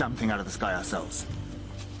blow the damn thing out of the sky ourselves.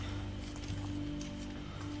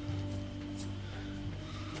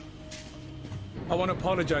 I want to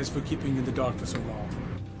apologize for keeping you in the dark for so long.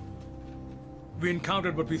 We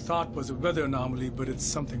encountered what we thought was a weather anomaly, but it's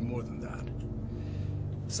something more than that.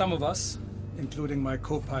 Some of us including my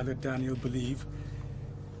co-pilot Daniel, believe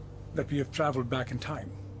that we have traveled back in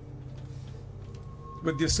time.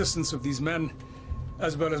 With the assistance of these men,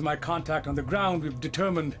 as well as my contact on the ground, we've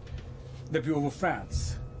determined that we're over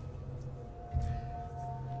France.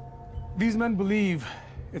 These men believe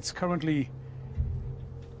it's currently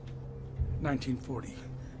 1940.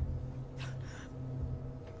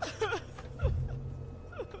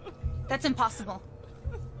 That's impossible.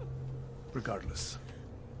 Regardless,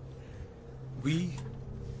 we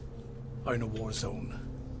are in a war zone,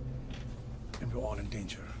 and we're all in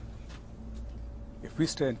danger. If we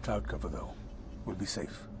stay in cloud cover, though, we'll be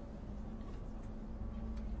safe.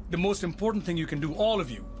 The most important thing you can do, all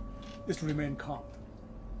of you, is to remain calm.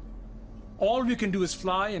 All we can do is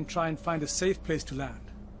fly and try and find a safe place to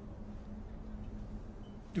land.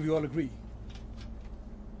 Do we all agree?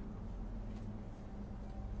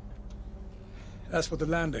 As for the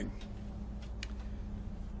landing,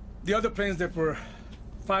 the other planes that were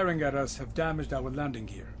firing at us have damaged our landing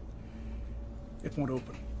gear. It won't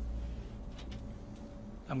open.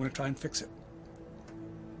 I'm going to try and fix it.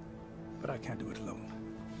 But I can't do it alone.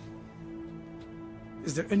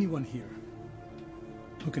 Is there anyone here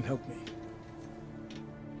who can help me?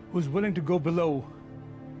 Who's willing to go below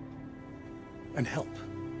and help?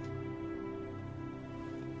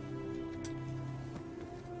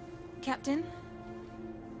 Captain?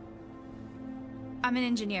 I'm an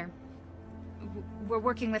engineer. We're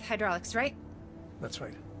working with hydraulics, right? That's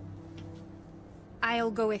right.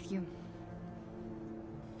 I'll go with you.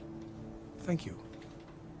 Thank you.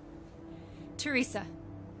 Teresa.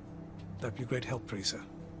 That'd be great help, Teresa.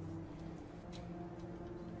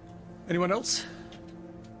 Anyone else?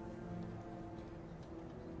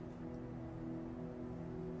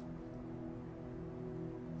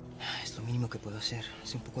 Es lo mínimo que puedo hacer.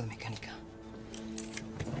 Es un poco de mecánica.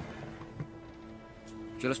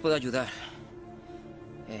 Yo los puedo ayudar.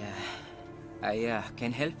 I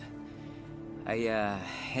can help. I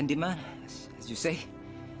handyman, as you say.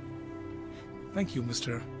 Thank you,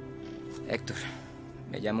 Mr. Héctor.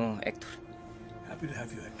 Me llamo Héctor. Happy to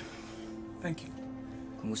have you, Héctor. Thank you.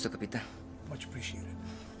 Con gusto, capitán. Much appreciated.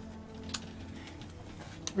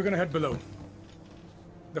 We're gonna head below.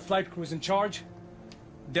 The flight crew is in charge.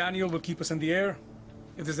 Daniel will keep us in the air.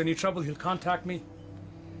 If there's any trouble, he'll contact me.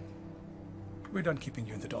 We're done keeping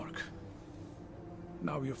you in the dark.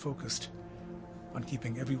 Now we are focused on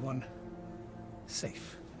keeping everyone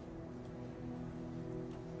safe.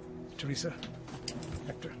 Teresa,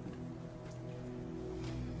 Hector,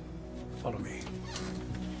 follow me.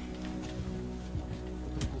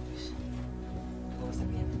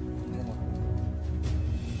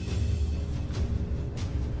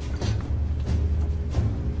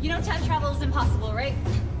 You know time travel is impossible, right?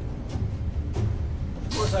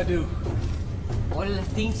 Of course I do. All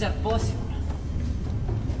things are possible.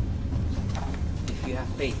 If you have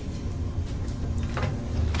faith.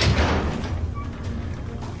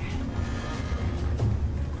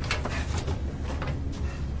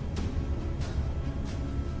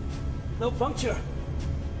 No puncture.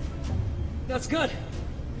 That's good.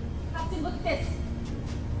 Captain, look at this.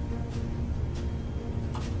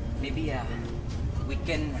 Maybe we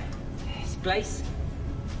can splice.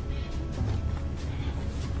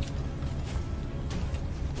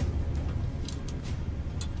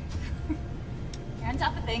 You're on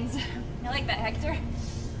top of things. I like that, Hector.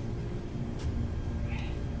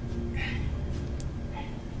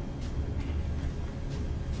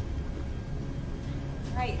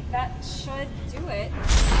 Right, that should do it.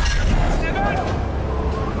 Steven!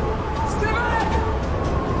 Steven!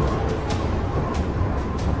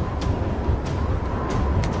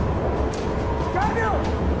 Daniel!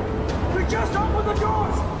 We just opened the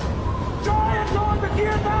doors! Try and lower the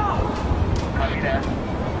gear now! Copy that.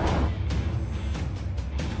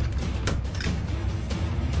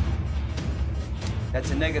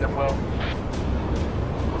 That's a negative, Will.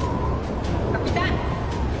 Capitan!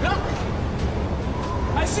 Look!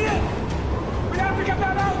 I see it! We have to get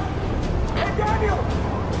that out! Hey, Daniel!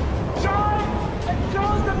 Try and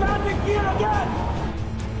close the landing gear again!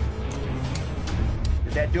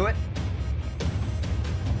 Did that do it?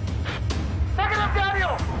 Pick it up,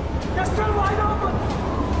 Daniel! You're still wide open!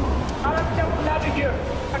 I'll have to get the landing gear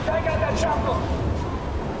and take out that shackle.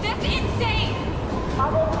 That's insane!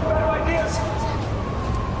 I'm open to better ideas.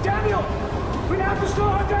 Daniel! We have to slow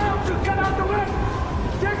her down to get out the wind!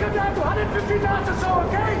 Take her down to 150 knots or so,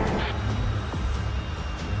 okay?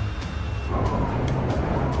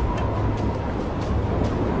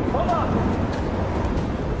 Hold on.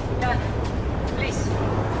 Dad, please.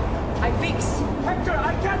 I fix. Hector,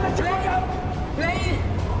 I can't let you look out! Plane!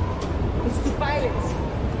 It's the pilots.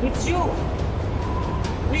 It's you.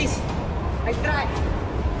 Please. I try.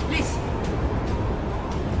 Please.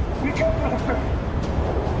 Be careful, Doctor.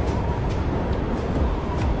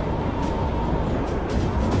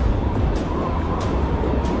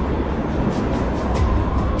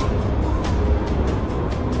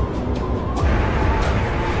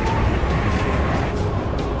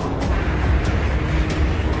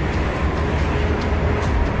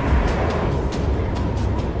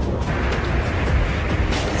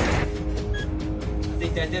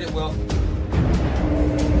 I did it well.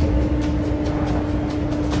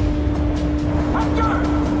 Hector!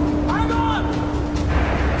 Hang on!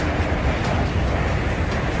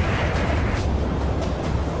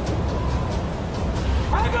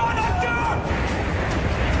 Hang on, Hector!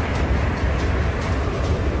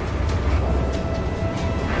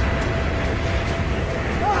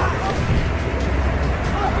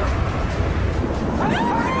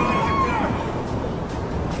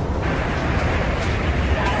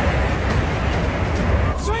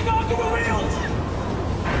 Swing onto the wheels!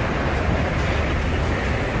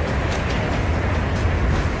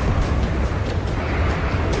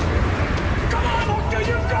 Come on, Hector,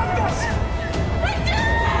 you've got this! Hector!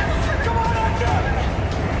 Come on, Hector!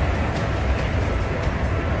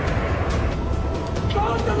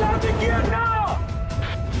 Close the landing gear now!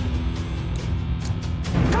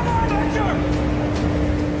 Come on, Hector!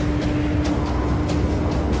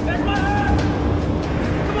 Take my hand!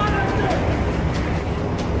 Come on, Hector!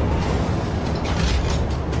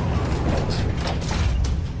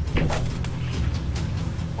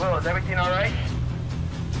 Will, is everything all right?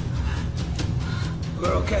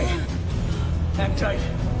 We're okay. Hang tight.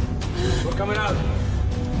 We're coming out.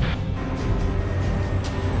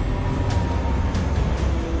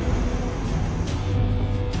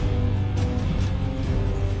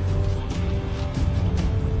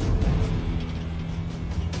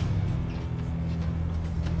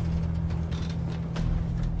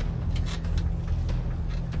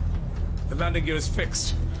 The landing gear is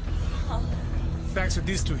fixed. Thanks to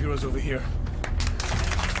these two heroes over here.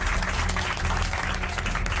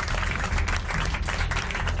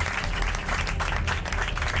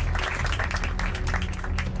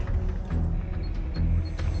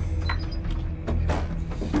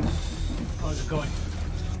 How's it going?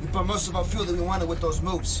 We burned most of our fuel that we wanted with those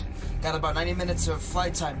moves. Got about 90 minutes of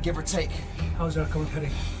flight time, give or take. How's our current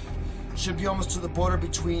heading? Should be almost to the border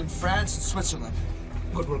between France and Switzerland.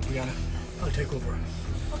 Good work, Brianna. I'll take over.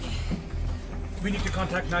 Okay. We need to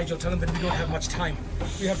contact Nigel. Tell him that we don't have much time.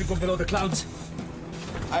 We have to go below the clouds.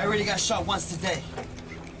 I already got shot once today.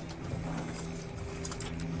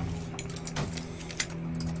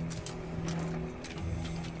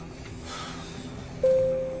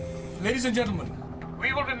 Ladies and gentlemen,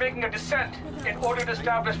 we will be making a descent in order to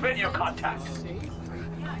establish radio contact.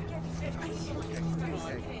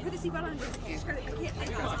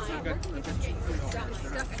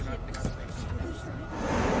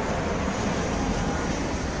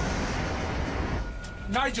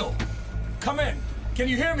 Nigel, come in. Can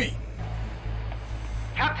you hear me?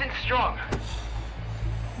 Captain Strong.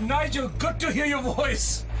 Nigel, good to hear your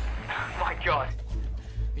voice. My God.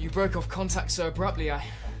 You broke off contact so abruptly, I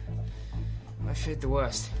feared the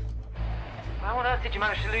worst. How on earth did you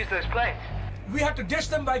manage to lose those planes? We had to ditch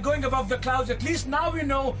them by going above the clouds. At least now we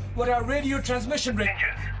know what our radio transmission range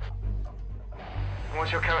is. And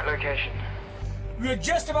what's your current location? We're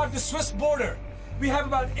just about the Swiss border. We have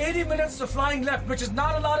about 80 minutes of flying left, which is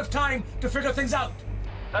not a lot of time to figure things out.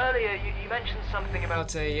 Earlier, you mentioned something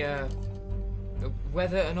about a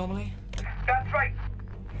weather anomaly? That's right.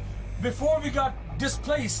 Before we got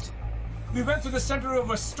displaced, we went through the center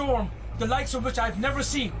of a storm, the likes of which I've never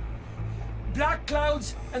seen. Black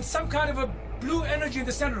clouds and some kind of a blue energy in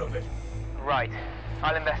the center of it. Right.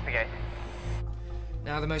 I'll investigate.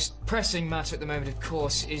 Now, the most pressing matter at the moment, of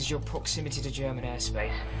course, is your proximity to German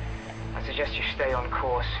airspace. I suggest you stay on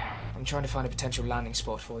course. I'm trying to find a potential landing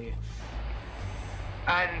spot for you.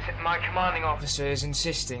 And my commanding officer is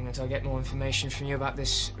insisting that I get more information from you about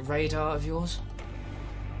this radar of yours.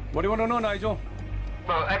 What do you want to know, Nigel?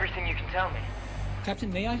 Well, everything you can tell me.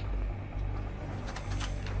 Captain, may I?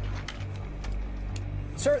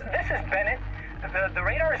 Sir, this is Bennett. The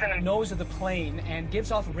radar is in the nose of the plane and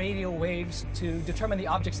gives off radio waves to determine the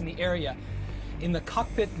objects in the area. In the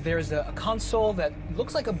cockpit, there's a console that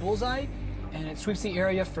looks like a bullseye, and it sweeps the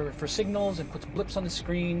area for signals and puts blips on the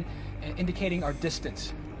screen indicating our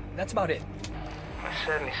distance. That's about it. That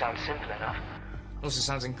certainly sounds simple enough. Also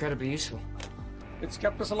sounds incredibly useful. It's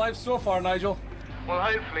kept us alive so far, Nigel. Well,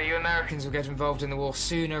 hopefully you Americans will get involved in the war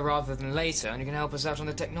sooner rather than later, and you can help us out on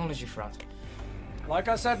the technology front. Like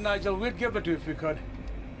I said, Nigel, we'd give it to you if we could.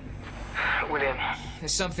 William.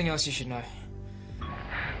 There's something else you should know.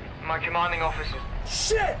 My commanding officer...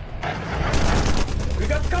 Shit! We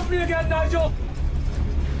got company again, Nigel!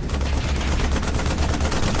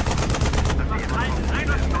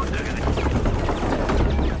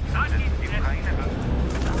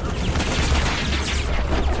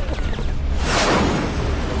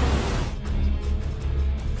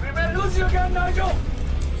 We may lose you again, Nigel!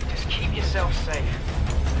 Just keep yourself safe.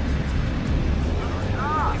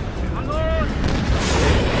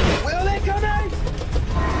 Will they come in?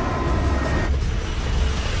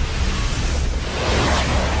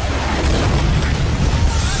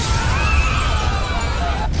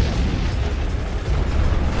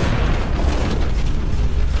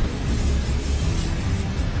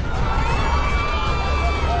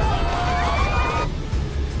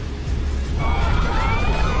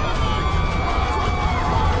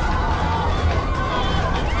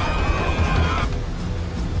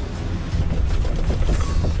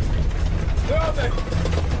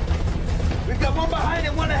 We've got one behind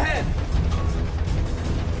and one ahead.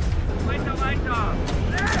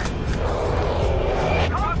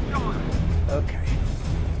 Okay,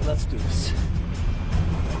 so let's do this.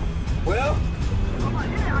 Will?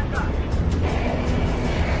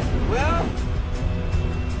 Will?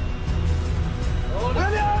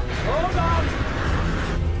 William! Hold on!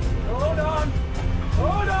 Hold on!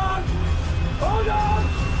 Hold on! Hold on!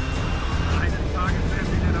 Eines Tages werden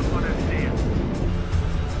Sie wieder davon erzählen.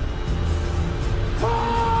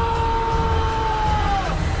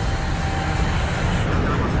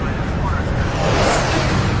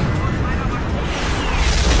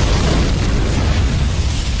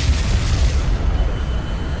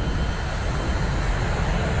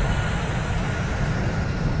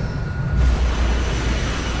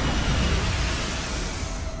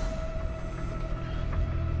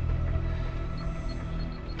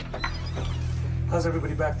 How's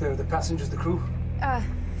everybody back there? The passengers, the crew? A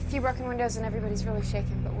few broken windows and everybody's really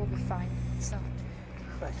shaken, but we'll be fine. So.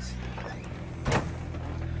 Thanks.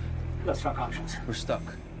 Let's talk options. We're stuck.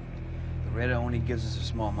 The radar only gives us a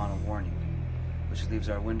small amount of warning, which leaves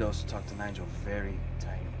our windows to talk to Nigel very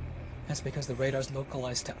tiny. That's because the radar's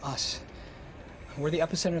localized to us. We're the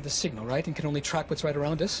epicenter of the signal, right? And can only track what's right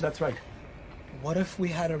around us? That's right. What if we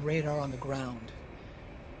had a radar on the ground?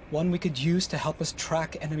 One we could use to help us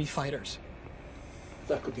track enemy fighters.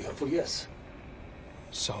 That could be helpful, yes.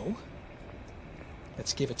 So,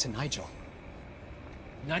 let's give it to Nigel.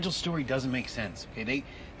 Nigel's story doesn't make sense, okay?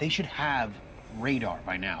 They should have radar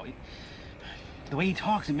by now. The way he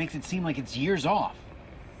talks, it makes it seem like it's years off.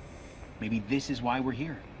 Maybe this is why we're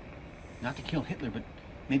here. Not to kill Hitler, but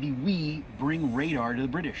maybe we bring radar to the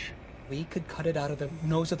British. We could cut it out of the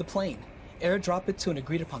nose of the plane, airdrop it to an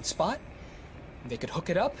agreed-upon spot. They could hook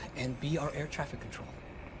it up and be our air traffic control.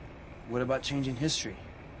 What about changing history?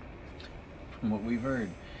 From what we've heard,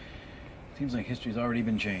 seems like history's already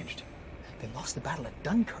been changed. They lost the battle at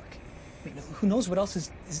Dunkirk. I mean, who knows what else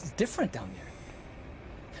is different down there?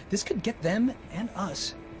 This could get them and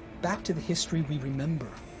us back to the history we remember.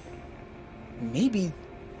 Maybe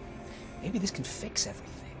this can fix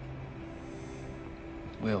everything.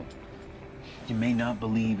 Will, you may not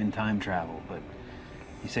believe in time travel, but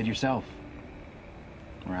you said yourself,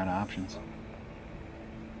 we're out of options.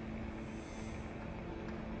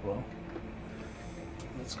 Well,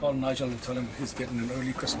 let's call Nigel and tell him he's getting an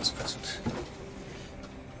early Christmas present.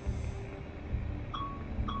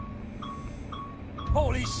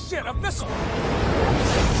 Holy shit, a missile!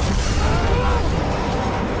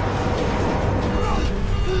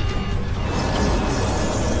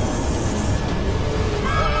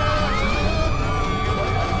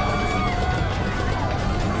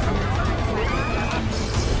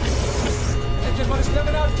 Engine one is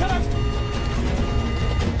living out, kill it!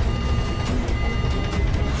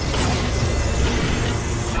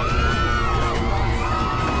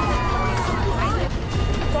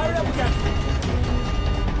 Fire it up again!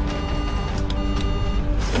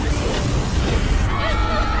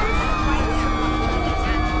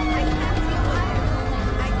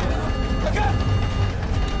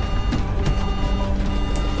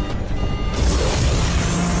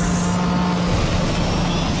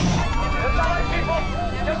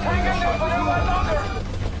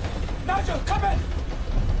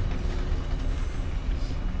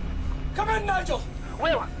 Nigel!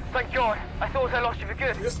 Will, thank God. I thought I lost you for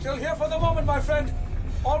good. You're still here for the moment, my friend.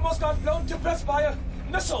 Almost got blown to bits by a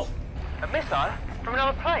missile. A missile? From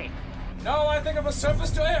another plane? No, I think it was surface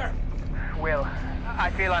to air. Will, I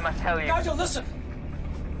feel I must tell you... Nigel, listen.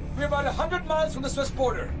 We're about 100 miles from the Swiss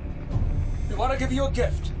border. We want to give you a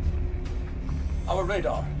gift. Our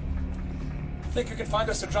radar. Think you can find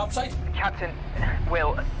us a drop site? Captain,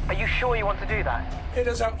 Will, are you sure you want to do that? It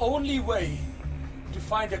is our only way to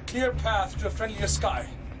find a clear path to a friendlier sky.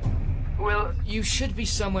 Will, you should be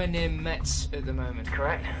somewhere near Metz at the moment,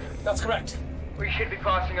 correct? That's correct. We should be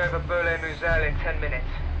passing over Bourlet-Moselle in 10 minutes.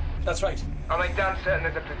 That's right. I'll make damn certain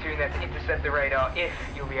there's a platoon there to intercept the radar if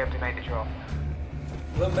you'll be able to make the drop.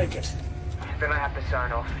 We'll make it. Then I have to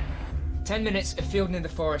sign off. 10 minutes, a field near the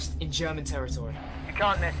forest in German territory. You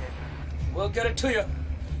can't miss it. We'll get it to you.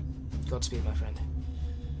 Godspeed, my friend.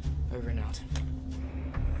 Over and out.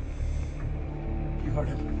 You heard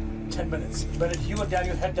him. 10 minutes. Bennett, you and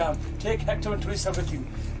Daniel head down. Take Hector and Teresa with you.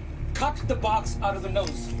 Cut the box out of the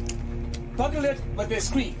nose. Buckle it when they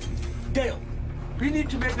scream. Dale, we need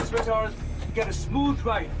to make this radar get a smooth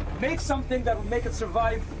ride. Make something that will make it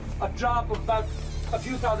survive a drop of about a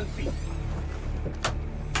few thousand feet.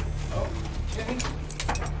 Okay.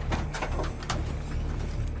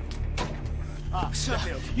 Sir,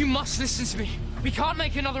 you must listen to me. We can't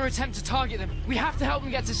make another attempt to target them. We have to help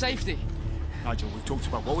them get to safety. Nigel, we've talked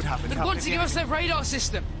about what would happen. They want to give us their radar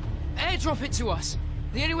system. Airdrop it to us.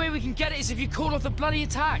 The only way we can get it is if you call off the bloody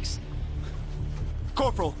attacks.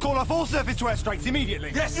 Corporal, call off all surface-to-air strikes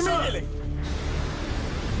immediately. Yes, immediately.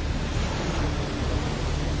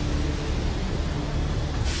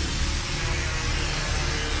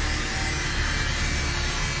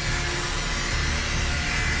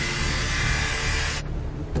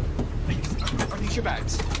 Your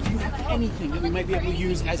bags. Do you have anything that we might be able to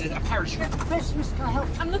use as a parachute? Can I help?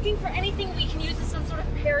 I'm looking for anything we can use as some sort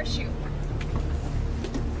of parachute.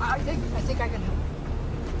 I think I can help.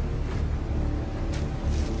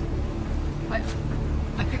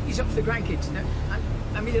 I picked these up for the grandkids.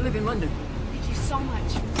 I mean, they live in London. Thank you so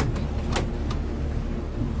much.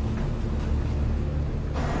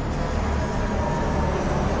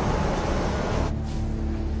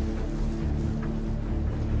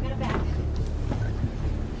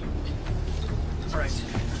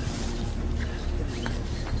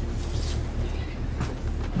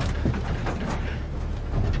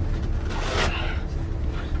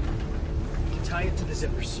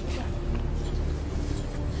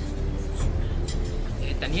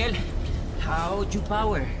 Daniel, how'd you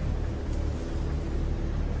power?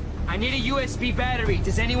 I need a USB battery.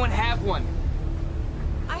 Does anyone have one?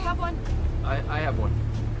 I have one. I have one.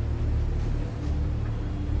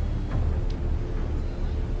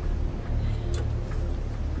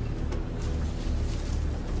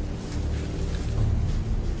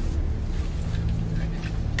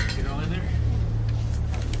 Get all in there?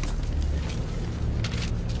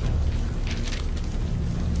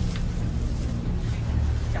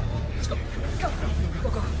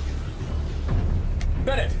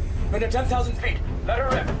 Bennett, we're at 10,000 feet. Let her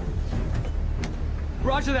rip.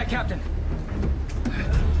 Roger that, Captain.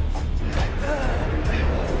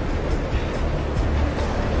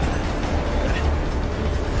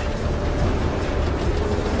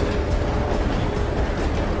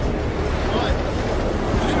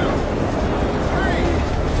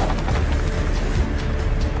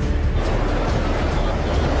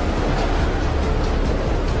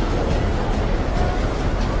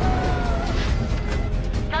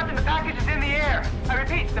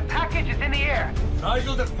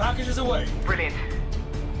 Nigel, the package is away. Brilliant.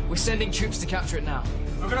 We're sending troops to capture it now.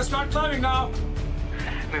 We're gonna start climbing now.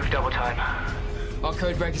 Move double time. Our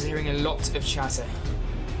codebreakers are hearing a lot of chatter.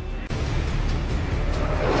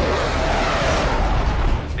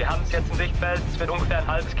 Wir haben es jetzt im Sichtfeld. Es wird ungefähr ein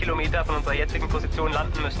halbes Kilometer von unserer jetzigen Position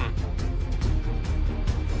landen müssen.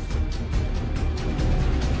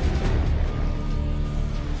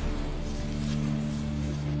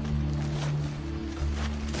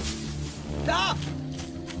 Da!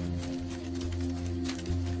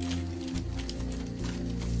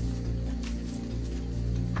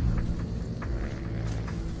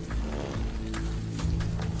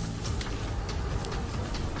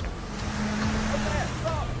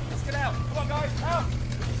 Let's get out. Come on, guys, out.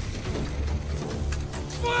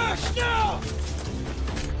 Flash now!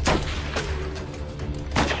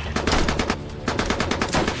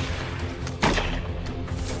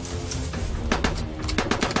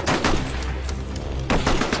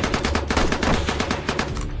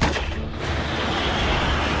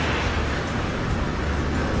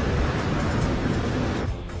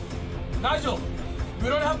 Nigel, we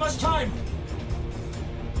don't have much time.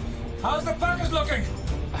 How's the package looking?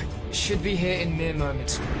 Should be here in mere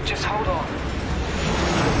moments. Just hold on.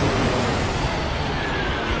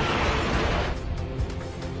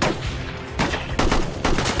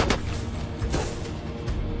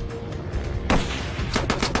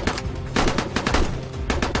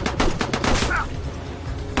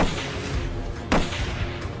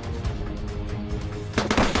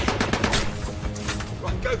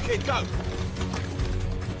 kid, go!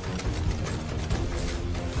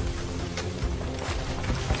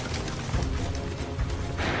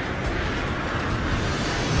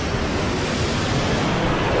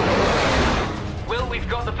 Will, we've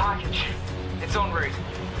got the package. It's en route.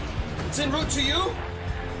 It's en route to you?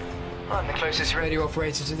 I'm the closest radio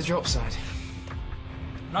operator to the drop site.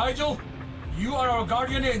 Nigel, you are our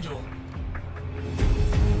guardian angel.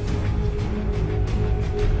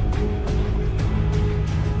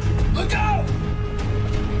 Look out!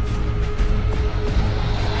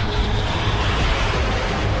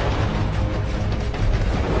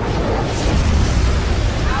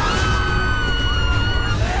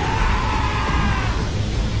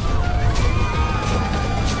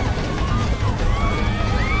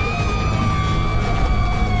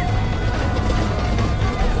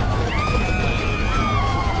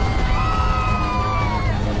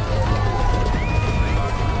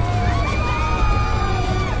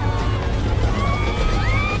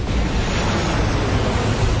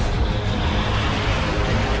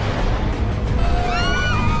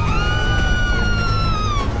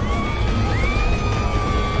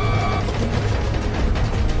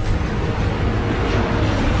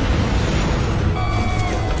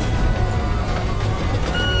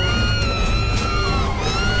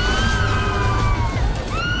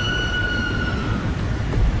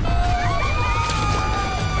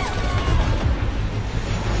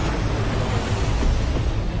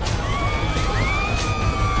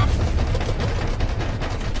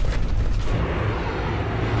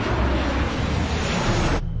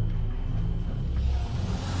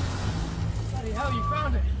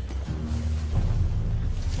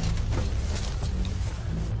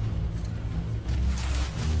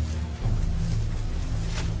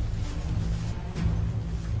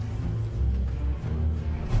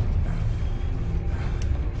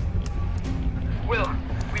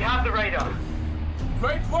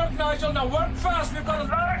 Great work, Nigel. Now work fast. We've got a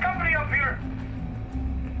lot of company up here.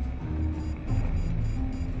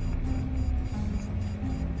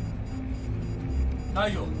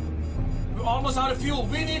 Nigel, we're almost out of fuel.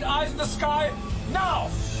 We need eyes in the sky now.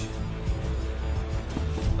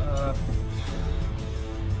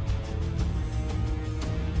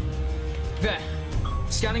 There.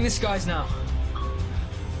 Scanning the skies now.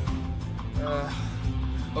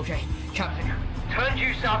 Okay. Captain. Turn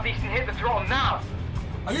due southeast and hit the throttle now.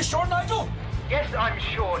 Are you sure, Nigel? Yes, I'm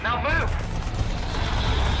sure. Now move.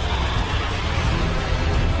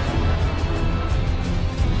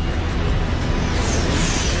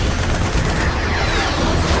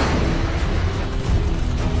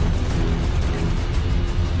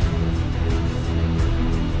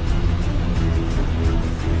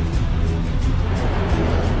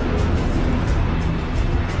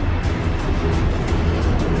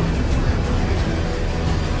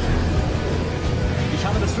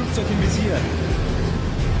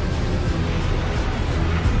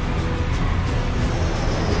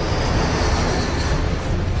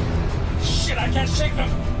 Shit, I can't shake them.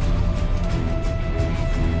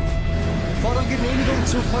 Fordern Genehmigung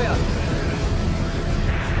zu feuern.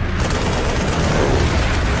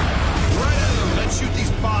 Right, let's shoot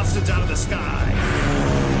these bastards out of the sky.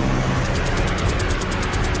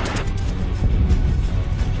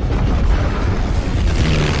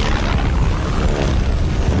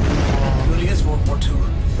 It really is World War II.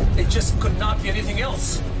 It just could not be anything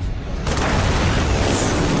else.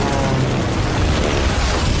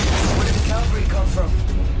 Where did the cavalry come from?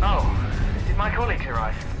 Oh, did my colleagues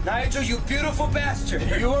arrive? Nigel, you beautiful bastard!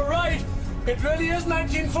 You were right. It really is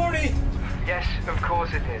 1940. Yes, of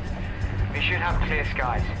course it is. We should have clear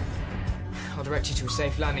skies. I'll direct you to a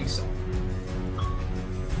safe landing site.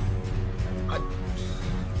 I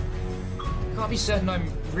can't be certain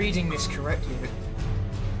I'm reading this correctly, but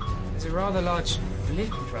there's a rather large blip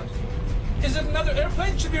in front of you. Is it another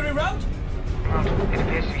airplane? Should we reroute? Well, it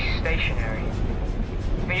appears to be stationary.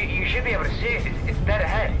 I mean, you should be able to see it. It's dead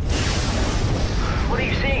ahead. What are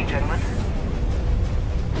you seeing, gentlemen?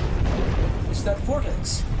 It's that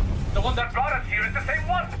vortex. The one that brought us here is the same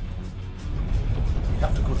one. We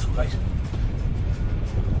have to go through, right?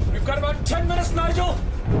 We've got about 10 minutes, Nigel.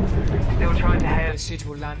 Still trying to hail a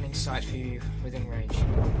suitable landing site for you within range.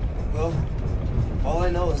 Well, all I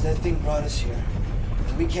know is that thing brought us here.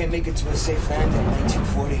 And we can't make it to a safe landing in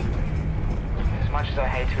 1940. As much as I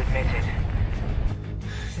hate to admit it.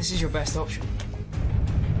 This is your best option.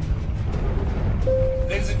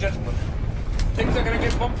 Ladies and gentlemen, things are going to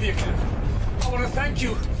get bumpy again. I want to thank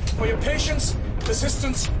you for your patience,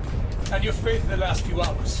 persistence, and your faith in the last few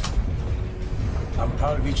hours. I'm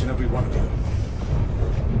proud of each and every one of you.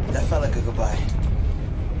 That felt like a goodbye.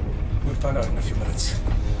 We'll find out in a few minutes.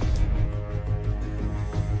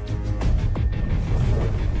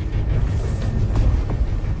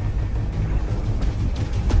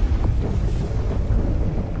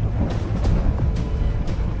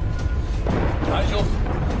 Nigel,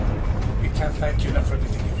 we can't thank you enough for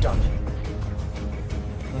everything you've done.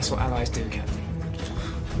 That's what allies do, Captain.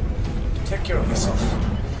 Take care of yourself.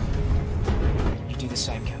 You do the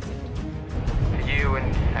same, Captain. For you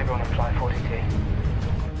and everyone in Flight 42.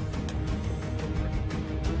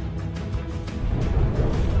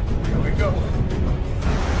 Here we go.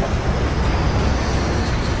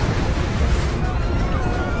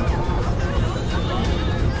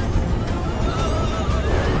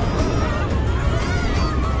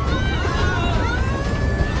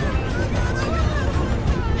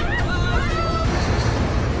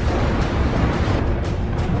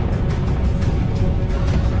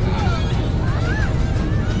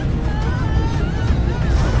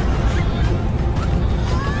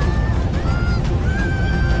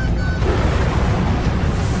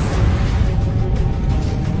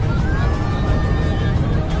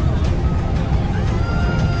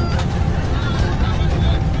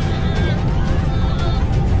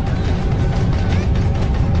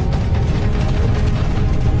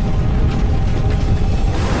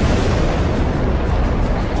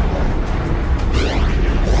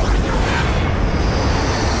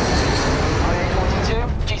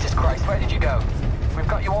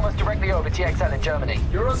 TXL in Germany.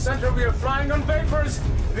 Eurocenter, we are flying on vapors.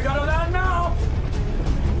 We gotta land now.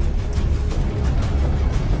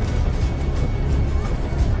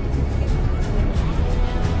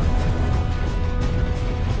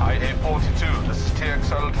 IA-42, this is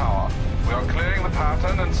TXL Tower. We are clearing the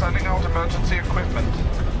pattern and sending out emergency equipment.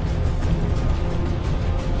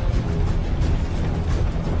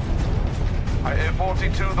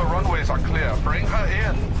 IA-42, the runways are clear. Bring her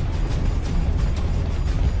in.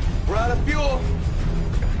 We're out of fuel.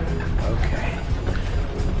 Okay.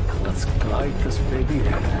 Let's glide this baby in.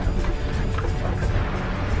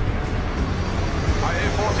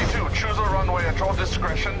 IA-42, choose a runway at your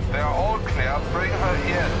discretion. They are all clear. Bring her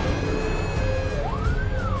in.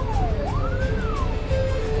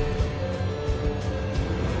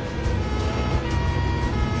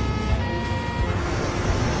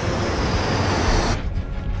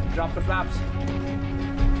 Drop the flaps.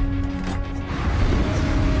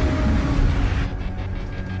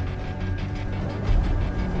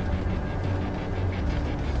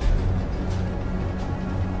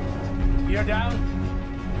 Gear down.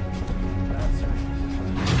 That's right.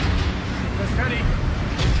 Keep her steady.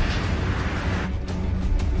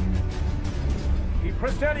 Keep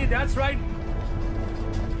her steady, that's right.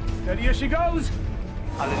 Steady as she goes.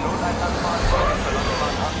 Alle Noteinsatzfahrzeuge verlassen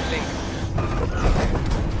Bahn links.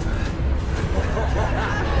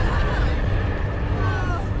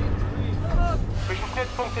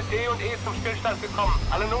 Zwischenschnittpunkte D und E zum Stillstand gekommen.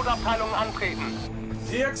 Alle Notabteilungen antreten.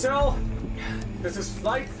 TXL, this is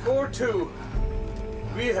Flight 42.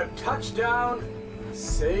 We have touched down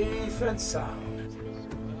safe and sound.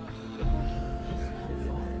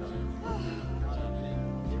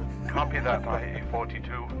 Copy that,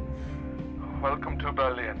 IA-42. Welcome to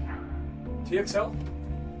Berlin. TXL?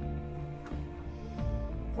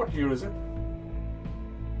 What year is it?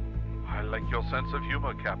 I like your sense of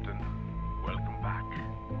humor, Captain. Welcome back.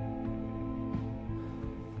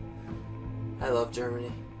 I love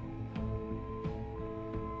Germany.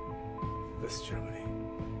 This Germany.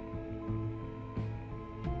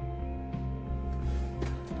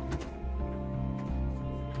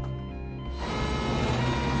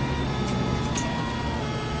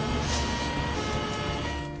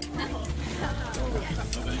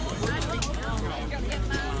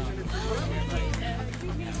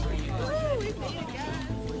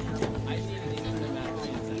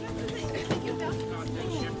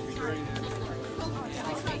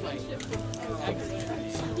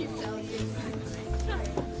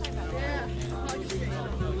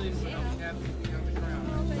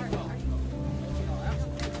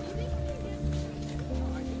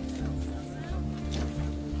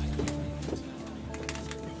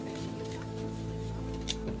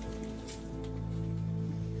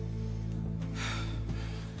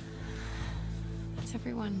 That's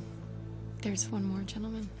everyone. There's one more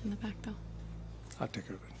gentleman in the back, though. I'll take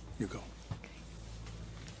care of it. You go.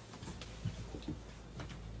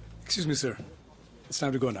 Excuse me, sir. It's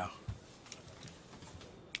time to go now.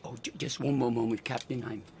 Oh, just one more moment, Captain.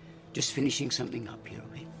 I'm just finishing something up here,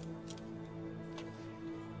 okay?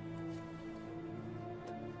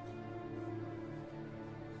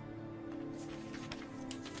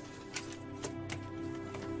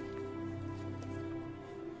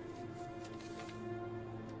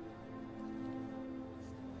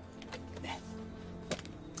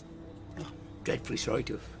 dreadfully sorry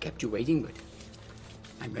to have kept you waiting, but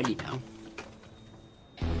I'm ready now.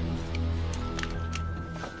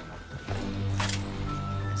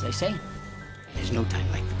 As I say, there's no time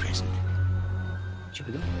like the present. Shall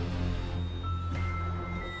we go?